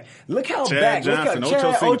running back. Look how Chad back. Johnson, look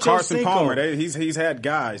at Chad, Carson Palmer. He's had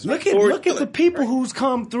guys. Look at the people who's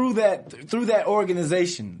come through that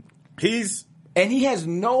organization. And he has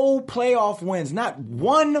no playoff wins, not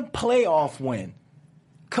one playoff win.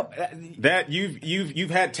 That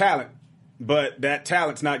you've had talent, but that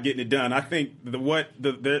talent's not getting it done. I think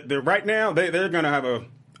they're right now they're going to have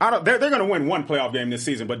they're going to win one playoff game this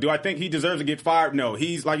season. But do I think he deserves to get fired? No.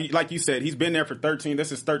 He's like you said, he's been there for 13.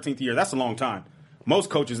 This is his 13th year. That's a long time. Most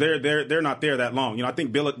coaches they're not there that long. I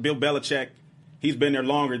think Bill Belichick, he's been there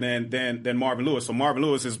longer than Marvin Lewis. So Marvin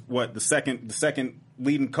Lewis is the second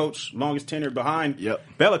leading coach, longest tenure behind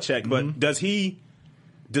Belichick. But does he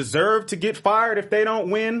deserve to get fired if they don't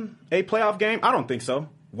win a playoff game? I don't think so.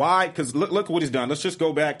 Why? Because look what he's done. Let's just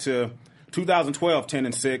go back to 2012,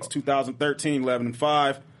 10-6, 2013,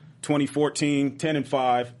 11-5, 2014,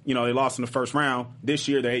 10-5. They lost in the first round. This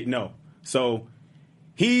year they're 8-0. So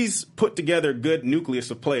he's put together a good nucleus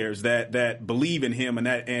of players that believe in him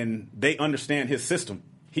and they understand his system.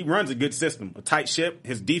 He runs a good system, a tight ship.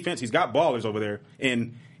 His defense, he's got ballers over there,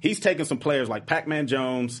 and he's taken some players like Pac-Man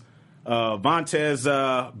Jones, Vontez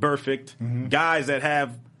Burfict, guys that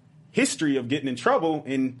have history of getting in trouble,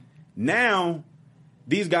 and now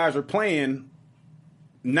these guys are playing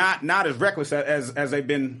not as reckless as they've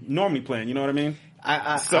been normally playing. You know what I mean?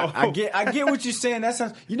 I get what you're saying. That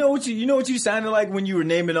sounds. You know what you sounded like when you were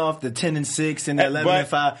naming off the 10-6 and the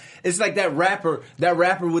 11-5. It's like that rapper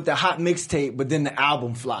with the hot mixtape, but then the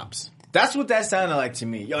album flops. That's what that sounded like to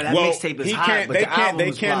me. Yo, that mixtape is hot, but the album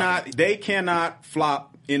is flopping. They cannot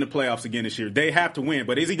flop in the playoffs again this year. They have to win.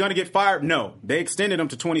 But is he going to get fired? No. They extended him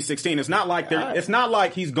to 2016. It's not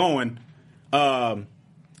like he's going 2-14.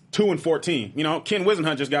 Ken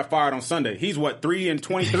Whisenhunt just got fired on Sunday. He's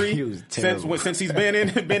 3-23 since he's been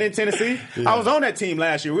in Tennessee. Yeah. I was on that team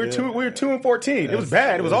last year. We were 2-14. It was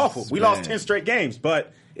bad. It was awful. We lost 10 straight games.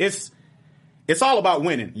 But it's all about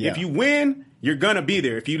winning. Yeah. If you win, you're going to be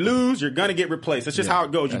there. If you lose, you're going to get replaced. That's just how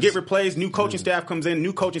it goes. You get replaced. New coaching staff comes in.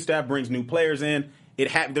 New coaching staff brings new players in.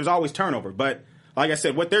 There's always turnover. But like I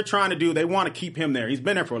said, what they're trying to do, they want to keep him there. He's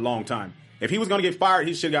been there for a long time. If he was going to get fired,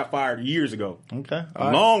 he should have got fired years ago. Okay.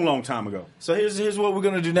 Long time ago. So here's what we're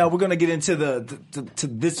going to do now. We're going to get into to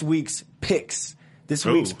this week's picks. This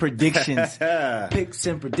week's predictions. Picks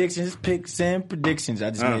and predictions. I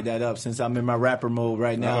just made that up since I'm in my rapper mode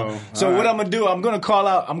right now. So what I'm going to do, I'm going to call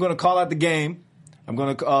out the game. I'm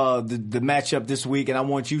going to the matchup this week, and I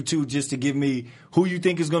want you two just to give me who you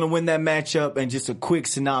think is going to win that matchup and just a quick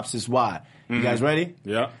synopsis why. You guys ready?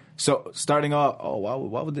 Yeah. So starting off,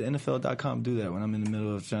 why would the NFL.com do that when I'm in the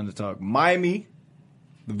middle of trying to talk? Miami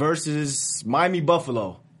versus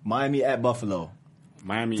Miami-Buffalo. Miami at Buffalo.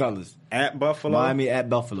 Miami fellas. At Buffalo? Miami at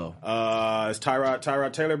Buffalo. Is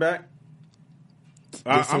Tyrod Taylor back? He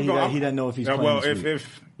doesn't know if he's playing well, this week.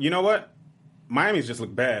 if you know what? Miami's just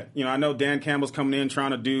look bad. I know Dan Campbell's coming in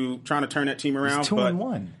trying to turn that team around. It's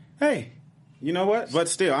 2-1. Hey, you know what? But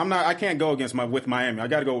still, I can't go with Miami. I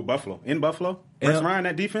got to go with Buffalo. In Buffalo? Rex Ryan,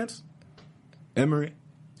 that defense? Emery?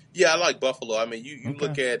 Yeah, I like Buffalo. I mean, you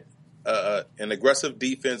look at an aggressive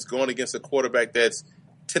defense going against a quarterback that's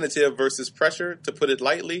tentative versus pressure, to put it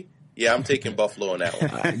lightly. Yeah, I'm taking Buffalo on that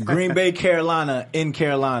one. Green Bay, Carolina, in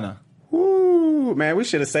Carolina. Ooh, man, we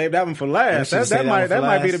should have saved that one for last. That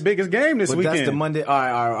might be the biggest game this weekend. That's the Monday. All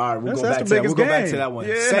right. We'll go back to that. We'll go back to that one.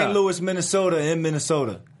 Yeah. St. Louis, Minnesota, in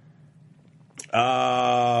Minnesota.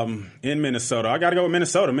 In Minnesota, I got to go with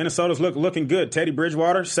Minnesota. Minnesota's looking good. Teddy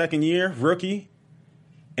Bridgewater, second year, rookie.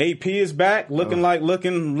 AP is back, looking like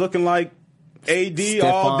AD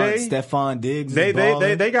all day. Stephon Diggs.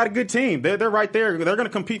 They got a good team. They're right there. They're going to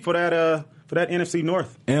compete for that NFC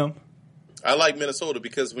North. I like Minnesota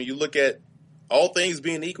because when you look at all things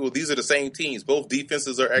being equal, these are the same teams. Both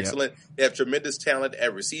defenses are excellent. Yep. They have tremendous talent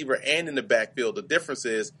at receiver and in the backfield. The difference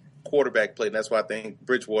is quarterback play, and that's why I think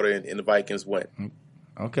Bridgewater and the Vikings win.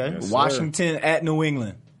 Okay. Yes, Washington at New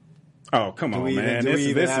England. Oh, come on, man. This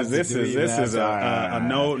is a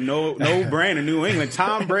no brand in New England.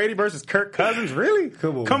 Tom Brady versus Kirk Cousins? Really?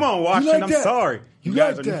 Come on, Washington. I'm sorry. You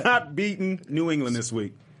guys are not beating New England this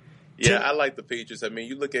week. Yeah, I like the Patriots. I mean,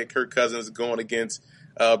 you look at Kirk Cousins going against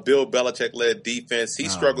Bill Belichick-led defense. He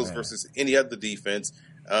struggles versus any other defense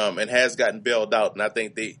and has gotten bailed out. And I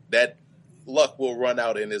think that luck will run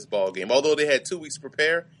out in this ball game. Although they had 2 weeks to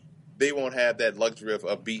prepare, they won't have that luxury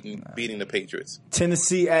of beating the Patriots.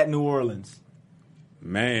 Tennessee at New Orleans.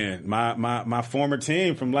 Man, my former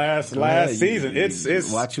team from last season.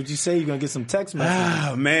 It's watch what you say. You're gonna get some text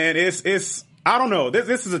messages. Man, it's I don't know.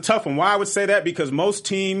 This is a tough one. Why I would say that? Because most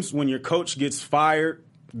teams, when your coach gets fired,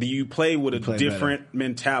 you play with a different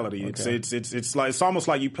mentality. Okay. It's almost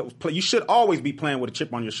like you should always be playing with a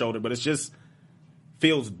chip on your shoulder, but it just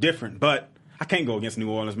feels different. But I can't go against New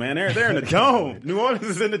Orleans, man. They're in the dome. New Orleans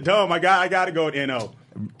is in the dome. I got to go with NO.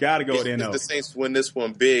 Got to go with NO. The Saints win this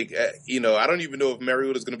one big. I don't even know if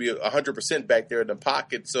Mariota's going to be 100% back there in the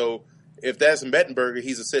pocket. So if that's Mettenberger,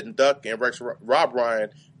 he's a sitting duck, and Rob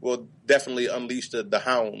Ryan will definitely unleash the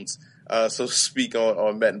hounds, so to speak,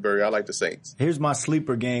 on Mettenberger. I like the Saints. Here's my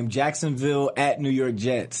sleeper game: Jacksonville at New York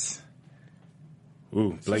Jets.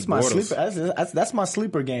 Ooh, Blake Bortles. That's my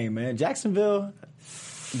sleeper game, man. Jacksonville.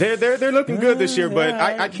 They're looking good this year, but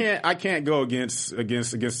I can't go against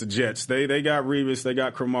the Jets. They got Revis, they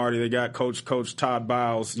got Cromartie, they got Coach Todd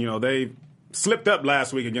Bowles. They slipped up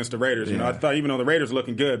last week against the Raiders. I thought even though the Raiders are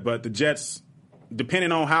looking good, but the Jets,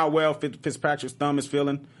 depending on how well Fitzpatrick's thumb is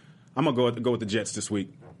feeling, I'm gonna go with the Jets this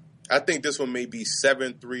week. I think this one may be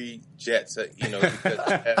 7-3 Jets.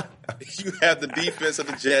 Because you have the defense of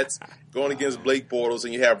the Jets going against Blake Bortles,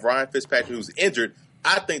 and you have Ryan Fitzpatrick who's injured.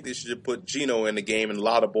 I think they should put Geno in the game and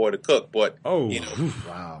allow the boy to cook. But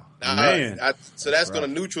wow, man! So that's going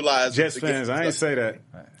to neutralize Jets fans. I ain't say that.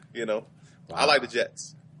 I like the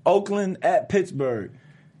Jets. Oakland at Pittsburgh.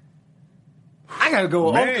 I gotta go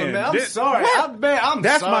with Oakland, man. I'm sorry.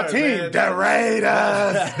 That's my team. Man. The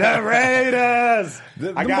Raiders. The Raiders.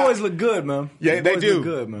 The boys look good, man. Yeah, they do. Look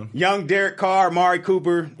good, man. Young Derek Carr, Amari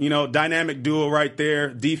Cooper, dynamic duo right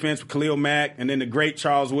there. Defense with Khalil Mack, and then the great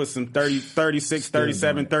Charles Woodson, 36,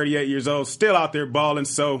 37, 38 years old, still out there balling.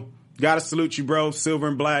 So, gotta salute you, bro. Silver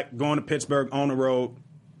and black, going to Pittsburgh on the road,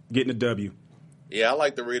 getting a W. Yeah, I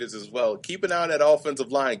like the Raiders as well. Keep an eye on that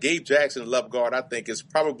offensive line. Gabe Jackson, left guard, I think is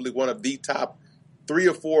probably one of the top 3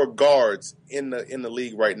 or 4 guards in the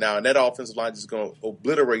league right now, and that offensive line is just going to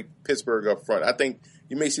obliterate Pittsburgh up front. I think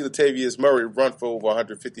you may see Latavius Murray run for over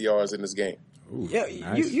 150 yards in this game. Ooh, yeah,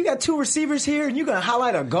 nice. You got 2 receivers here, and you're going to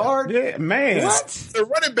highlight a guard? Yeah, man. What? The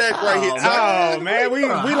running back right here. Oh, man, we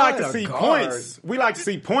like to see points. We like to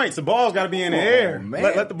see points. The ball's got to be in the air.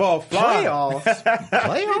 Let the ball fly.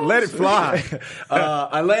 Playoffs? Let it fly.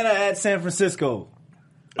 Atlanta at San Francisco.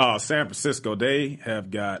 Oh, San Francisco, they have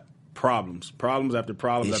got problems after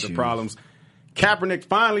problems after problems. Kaepernick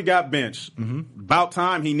finally got benched. Mm-hmm. About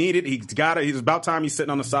time he needed. It's about time he's sitting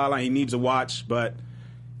on the sideline. He needs a watch, but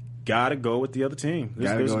got to go with the other team.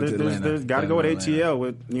 Got to go with ATL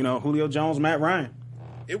with Julio Jones, Matt Ryan.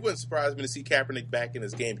 It wouldn't surprise me to see Kaepernick back in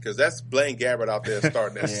this game because that's Blaine Gabbert out there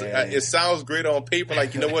starting. It sounds great on paper.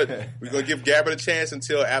 Like, you know what? We're going to give Gabbert a chance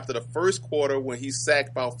until after the first quarter when he's sacked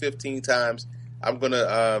about 15 times. I'm going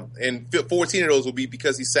to and 14 of those will be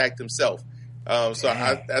because he sacked himself. So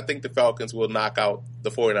I think the Falcons will knock out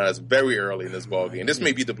the 49ers very early in this ballgame. This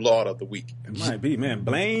may be the blowout of the week. It might be, man.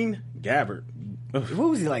 Blaine Gabbert. What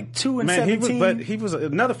was he, like 2-17? He was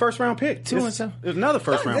another first-round pick. 2-7. Another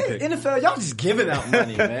first-round pick. NFL, y'all just giving out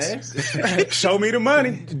money, man. Show me the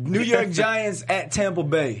money. New York Giants at Tampa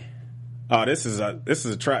Bay. Oh, this is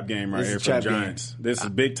a trap game right here for the Giants. This is a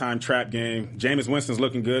big-time trap game. Jameis Winston's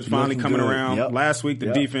looking good, finally coming around. Yep. Last week, the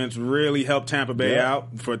defense really helped Tampa Bay out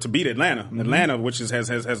to beat Atlanta. Mm-hmm. Atlanta, which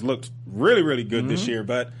has looked really, really good this year.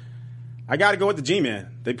 But I got to go with the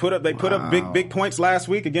G-Man. They put up big points last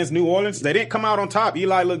week against New Orleans. They didn't come out on top.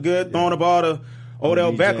 Eli looked good, throwing the ball to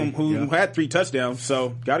Odell Beckham, who had 3 touchdowns.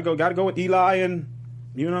 So got to go with Eli and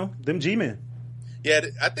them G-Men. Yeah,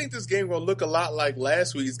 I think this game will look a lot like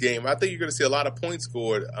last week's game. I think you're going to see a lot of points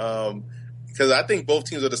scored because I think both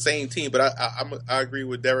teams are the same team. But I agree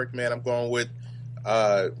with Derek, man. I'm going with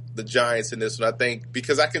the Giants in this one. I think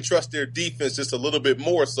because I can trust their defense just a little bit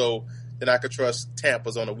more so than I could trust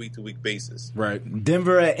Tampa's on a week-to-week basis. Right.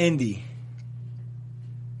 Denver at Indy.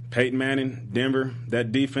 Peyton Manning, Denver,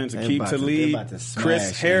 that defense, Aqib Talib,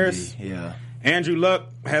 Chris Harris. Indy. Yeah. Andrew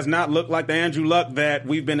Luck has not looked like the Andrew Luck that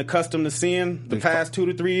we've been accustomed to seeing the past 2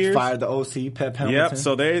 to 3 years. Fired the OC, Pep Hamilton. Yep,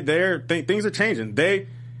 so things are changing. They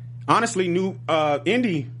honestly knew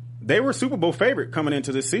Indy, they were a Super Bowl favorite coming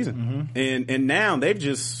into this season. Mm-hmm. And now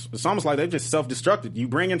it's almost like they've just self-destructed. You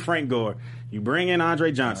bring in Frank Gore. You bring in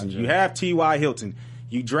Andre Johnson. You have T.Y. Hilton.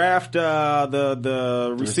 You draft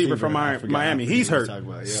the receiver from Miami. He's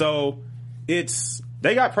hurt. So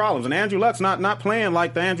they got problems, and Andrew Luck's not playing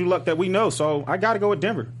like the Andrew Luck that we know. So I got to go with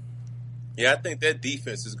Denver. Yeah, I think that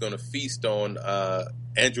defense is going to feast on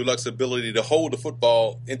Andrew Luck's ability to hold the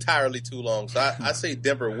football entirely too long. So I say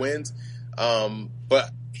Denver wins. But,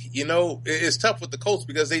 it's tough with the Colts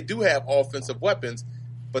because they do have offensive weapons.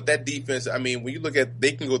 But that defense, I mean, when you look at,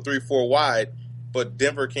 they can go 3-4 wide, but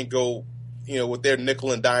Denver can go, with their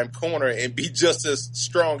nickel and dime corner and be just as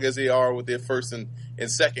strong as they are with their first and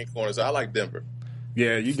second corners. So I like Denver.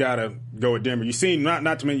 Yeah, you gotta go with Denver. You seen not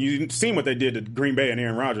to mention you seen what they did to Green Bay and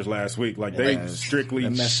Aaron Rodgers last week. Like they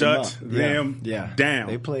strictly shut them down.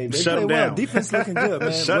 They played them well. Down. Defense looking good,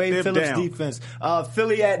 man. Shut Wade Phillips down. defense.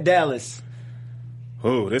 Philly at Dallas.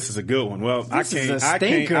 Oh, this is a good one. Well, I can't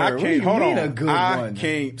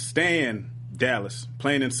stand Dallas.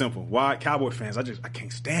 Plain and simple. Why? Cowboy fans, I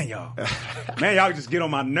can't stand y'all. Man, y'all just get on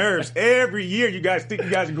my nerves. Every year you guys think you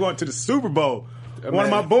guys are going to the Super Bowl. One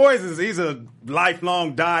of my boys he's a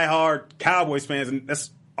lifelong diehard Cowboys fans, and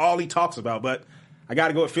that's all he talks about. But I got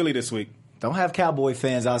to go with Philly this week. Don't have Cowboy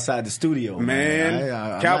fans outside the studio,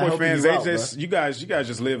 man. Cowboy fans, you guys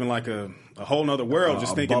just live in like a whole nother world,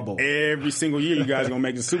 just thinking bubble. Every single year you guys are gonna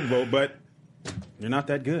make the Super Bowl, but you're not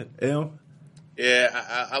that good.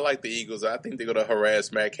 Yeah, I like the Eagles. I think they're going to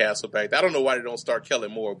harass Matt Castle back. I don't know why they don't start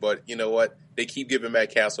Kellen Moore, but you know what? They keep giving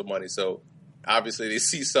Matt Castle money, so obviously they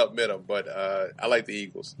see something in them. But I like the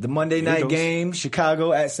Eagles. The Monday night game,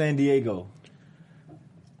 Chicago at San Diego.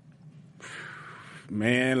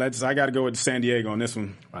 Man, I got to go with San Diego on this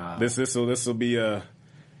one. Wow. This will be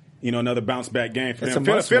another bounce back game for them.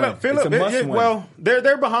 Well,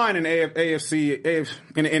 they're behind in AFC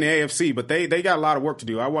in the AFC, but they got a lot of work to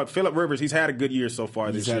do. I want Phillip Rivers. He's had a good year so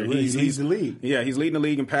far this year. He leads the league. Yeah, he's leading the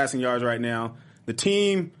league in passing yards right now. The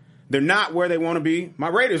team, they're not where they want to be. My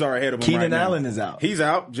Raiders are ahead of them. Keenan Allen is out. He's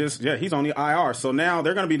out. He's on the IR. So now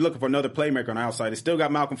they're going to be looking for another playmaker on the outside. They still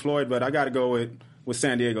got Malcolm Floyd, but I got to go with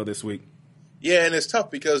San Diego this week. Yeah, and it's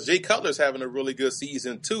tough because Jay Cutler's having a really good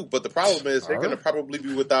season too. But the problem is they're going to probably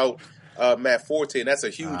be without Matt Forte, and that's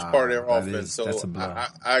a huge part of their offense.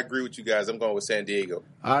 I agree with you guys. I'm going with San Diego.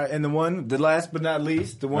 All right, and the last but not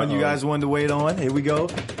least, the one you guys wanted to wait on. Here we go.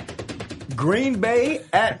 Green Bay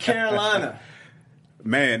at Carolina.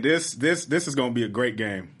 Man, this is going to be a great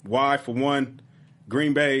game. Why? For one,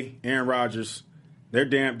 Green Bay, Aaron Rodgers, they're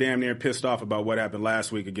damn near pissed off about what happened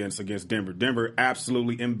last week against Denver. Denver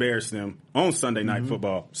absolutely embarrassed them on Sunday Night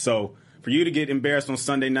Football. So for you to get embarrassed on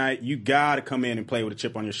Sunday night, you got to come in and play with a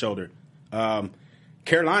chip on your shoulder.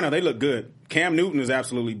 Carolina, they look good. Cam Newton is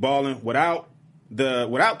absolutely balling without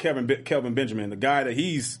Kelvin Benjamin, the guy that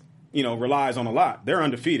he's relies on a lot. They're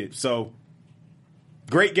undefeated. So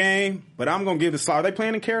great game, but I'm gonna give the slide. Are they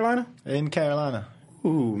playing in Carolina? In Carolina.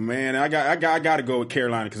 Ooh, man, I got to go with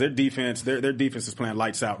Carolina because their defense is playing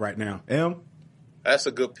lights out right now. That's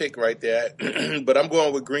a good pick right there. But I'm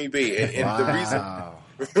going with Green Bay, and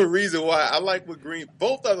the reason why I like with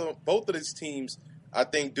both of these teams, I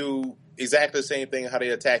think do exactly the same thing how they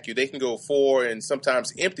attack you. They can go 4 and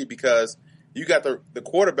sometimes empty because you got the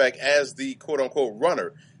quarterback as the quote unquote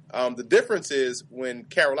runner. The difference is when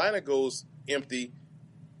Carolina goes empty,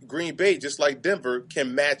 Green Bay, just like Denver,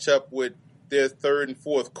 can match up with their third and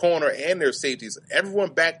fourth corner and their safeties.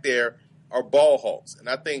 Everyone back there are ball hawks. And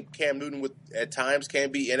I think Cam Newton at times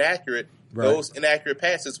can be inaccurate. Right. Those inaccurate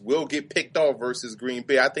passes will get picked off versus Green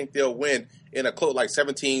Bay. I think they'll win in a close, like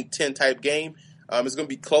 17-10 type game. It's going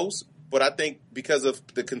to be close, but I think because of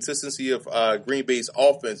the consistency of Green Bay's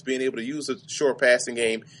offense, being able to use a short passing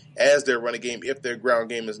game as their running game if their ground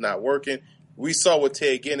game is not working. We saw what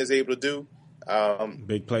Ted Ginn is able to do.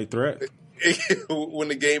 Big play threat. When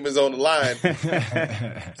the game is on the line. We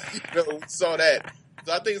saw that.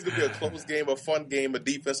 So I think it's going to be a close game, a fun game, a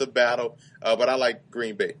defensive battle, but I like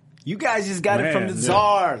Green Bay. You guys just got it from the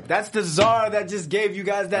czar. Yeah. That's the czar that just gave you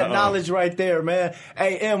guys that knowledge right there, man.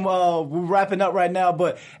 Hey, Em, we're wrapping up right now,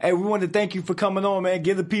 but hey, we want to thank you for coming on, man.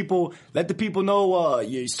 Let the people know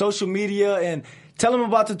your social media and tell them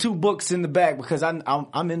about the 2 books in the back because I'm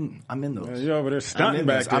in those. You're over there stunting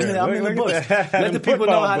back there. I'm in the books. Let the people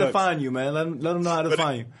know how to find you, man. Let them know how to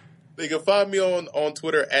find you. You can find me on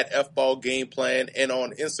Twitter at FBall Game Plan and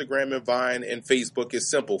on Instagram and Vine and Facebook. It's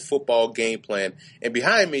simple, Football Game Plan. And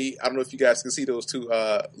behind me, I don't know if you guys can see those 2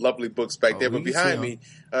 lovely books back there, but behind me,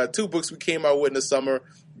 2 books we came out with in the summer.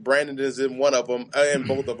 Brandon is in one of them, and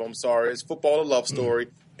both of them, sorry. It's Football: A Love Story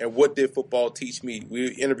and What Did Football Teach Me? We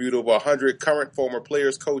interviewed over 100 current, former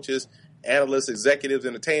players, coaches, analysts, executives,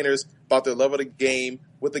 entertainers about their love of the game,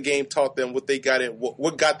 what the game taught them, what they got in,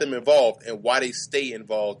 what got them involved, and why they stay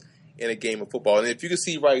involved in a game of football. And if you can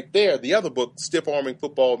see right there, the other book, Stiff Arming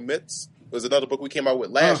Football Myths was another book we came out with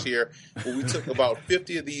last year, where we took about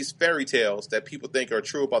 50 of these fairy tales that people think are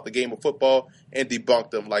true about the game of football and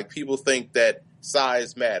debunked them. Like, people think that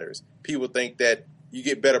size matters. People think that you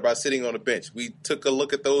get better by sitting on a bench. We took a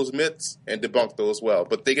look at those myths and debunked those well.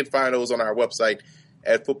 But they can find those on our website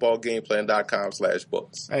at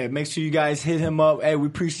footballgameplan.com/books. Hey, make sure you guys hit him up. Hey, we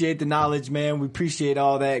appreciate the knowledge, man. We appreciate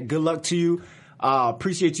all that. Good luck to you.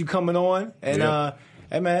 Appreciate you coming on. And,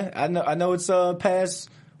 hey, man, I know it's past,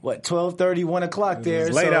 12:30, 1 o'clock there.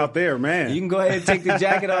 It's late out there, man. You can go ahead and take the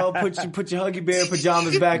jacket off, put your Huggy Bear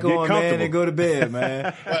pajamas back on, man, and go to bed,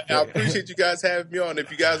 man. Well, I appreciate you guys having me on. If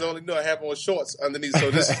you guys only know, I have on shorts underneath, so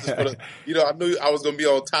this is just for the, I knew I was going to be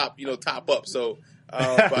on top, top up, so.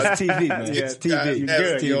 But it's TV, man. Yeah, it's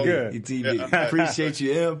TV. You're good. It's TV. Yeah. Appreciate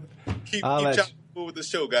you, Em. Keep chopping with the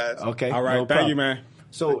show, guys. Okay. All right. Thank you, man.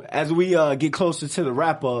 So as we get closer to the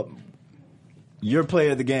wrap up, your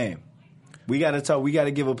player of the game. We got to talk. We got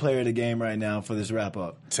to give a player of the game right now for this wrap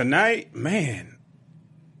up tonight. Man,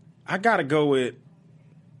 I got to go with.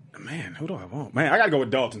 Man, who do I want? Man, I got to go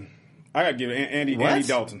with Dalton. I got to give Andy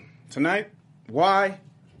Dalton tonight. Why?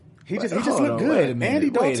 He just looked good.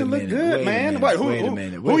 Andy Dalton looked good, man.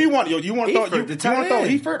 Who you want? You want to throw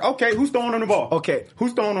Eifert? Okay, who's throwing on the ball? Okay,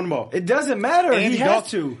 who's throwing on the ball? It doesn't matter. Andy he has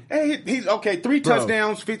to. Hey, he's okay. 3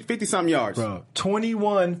 touchdowns, 50-something yards. Bro,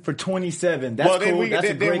 21 for 27. That's cool. That's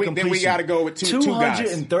a great completion. Then we got to go with two guys.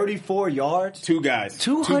 234 yards. 2 guys.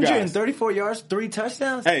 234 yards, 3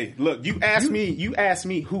 touchdowns. Hey, look, you asked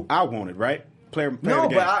me who I wanted, right? Player no,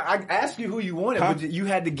 but I asked you who you wanted, but you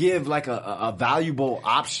had to give like a valuable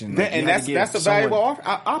option. Like and that's a valuable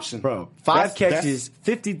option. Bro, 5 catches,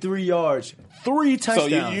 53 yards, 3 touchdowns.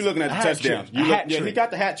 So you're looking at the touchdowns. He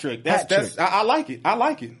got the hat trick. I like it. I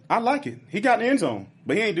like it. He got in the end zone,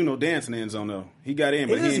 but he ain't do no dance in the end zone though. He got in,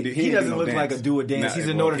 but he doesn't look like a do a dance. He's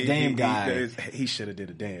a Notre Dame guy. He should have did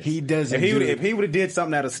a dance. He doesn't. If he would have did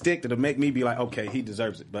something that'll stick, that'll make me be like, okay, he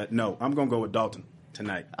deserves it. But no, I'm gonna go with Dalton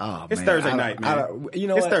tonight. Oh, it's Thursday night, man.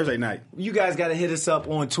 It's Thursday night. You guys got to hit us up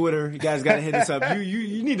on Twitter. You guys got to hit us up.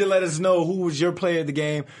 You need to let us know who was your player of the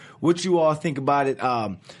game, what you all think about it.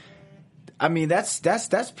 I mean, that's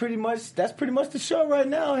pretty much the show right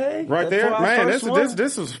now. Hey, right there, man.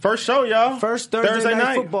 This was first show, y'all. First Thursday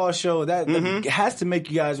night football show. That has to make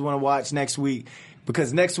you guys want to watch next week,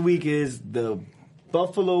 because next week is the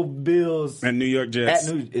Buffalo Bills and New York Jets.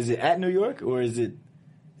 Is it at New York or is it?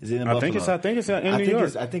 Is it in Buffalo? I think it's in New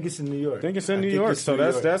York. I think it's in New York. I think it's in New York. So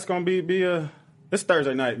that's going to be it's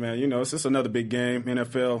Thursday night, man. It's just another big game.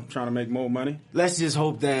 NFL trying to make more money. Let's just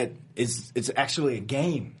hope that it's actually a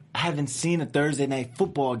game. I haven't seen a Thursday night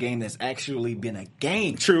football game that's actually been a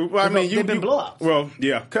game. True. Well, they've been blowouts. Well,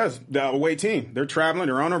 yeah, because the away team, they're traveling,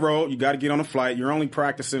 they're on the road. You got to get on a flight. You're only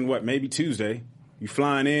practicing maybe Tuesday. You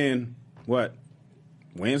flying in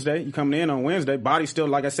Wednesday. You coming in on Wednesday. Body's still,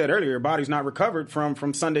 like I said earlier, body's not recovered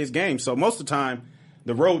from Sunday's game. So most of the time,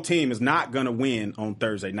 the road team is not going to win on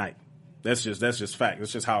Thursday night. That's just fact.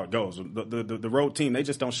 That's just how it goes. The road team, they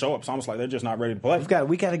just don't show up. It's almost like they're just not ready to play.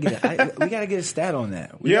 We got to get a stat on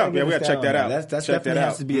that. We got to check that out. That definitely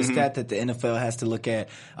has to be a stat that the NFL has to look at.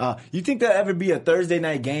 You think there'll ever be a Thursday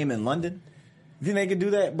night game in London? You think they can do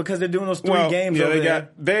that because they're doing those 3 games? Yeah,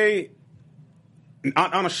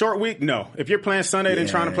 on a short week, no. If you're playing Sunday and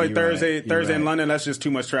trying to play Thursday in London, that's just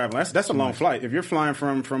too much traveling. That's a long flight. If you're flying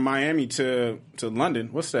from Miami to London,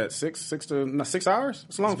 what's that? 6 hours?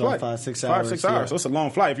 It's a long flight. 5-6 hours. 5-6 hours. So it's a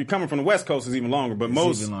long flight. If you're coming from the West Coast, it's even longer. But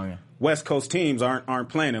most West Coast teams aren't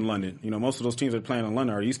playing in London. Most of those teams that are playing in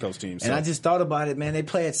London are East Coast teams. So. And I just thought about it, man. They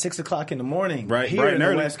play at 6 o'clock in the morning. Right. Here in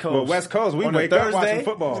the West Coast. Well, West Coast, we wake up watching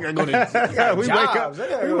football. We wake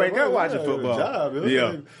up watching football.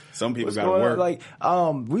 Yeah. Some people got to work.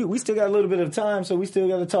 We still got a little bit of time, so we still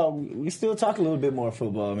got to talk. We still talk a little bit more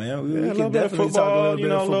football, man. We can definitely talk a little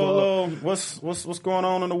bit of football. What's going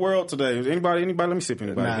on in the world today? Anybody? Let me see if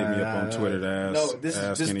anybody hit me up on Twitter to ask. No, this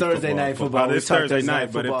is Thursday night football. It's Thursday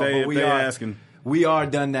night, but if they asking. We are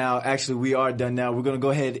done now. Actually, we are done now. We're going to go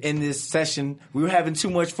ahead and end this session. We were having too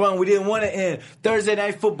much fun. We didn't want to end. Thursday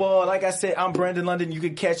Night Football. Like I said, I'm Brandon London. You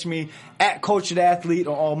can catch me at Cultured Athlete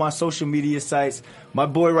on all my social media sites. My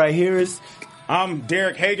boy right here is... I'm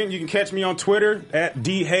Derek Hagan. You can catch me on Twitter at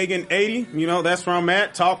DHagan80. That's where I'm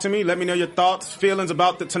at. Talk to me. Let me know your thoughts, feelings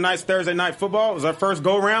about tonight's Thursday Night Football. It was our first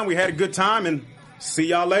go-around. We had a good time, and see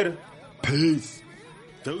y'all later. Peace.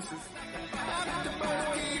 Deuces.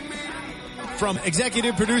 From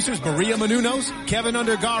executive producers Maria Menounos, Kevin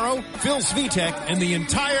Undergaro, Phil Svitek, and the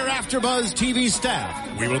entire AfterBuzz TV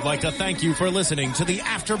staff, we would like to thank you for listening to the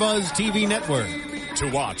AfterBuzz TV network.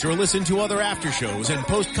 To watch or listen to other after shows and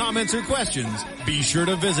post comments or questions, be sure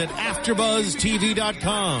to visit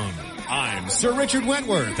AfterBuzzTV.com. I'm Sir Richard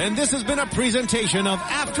Wentworth, and this has been a presentation of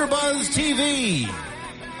AfterBuzz TV.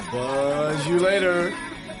 Buzz you later.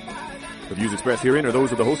 The views expressed herein are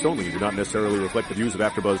those of the host only and do not necessarily reflect the views of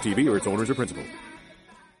AfterBuzz TV or its owners or principals.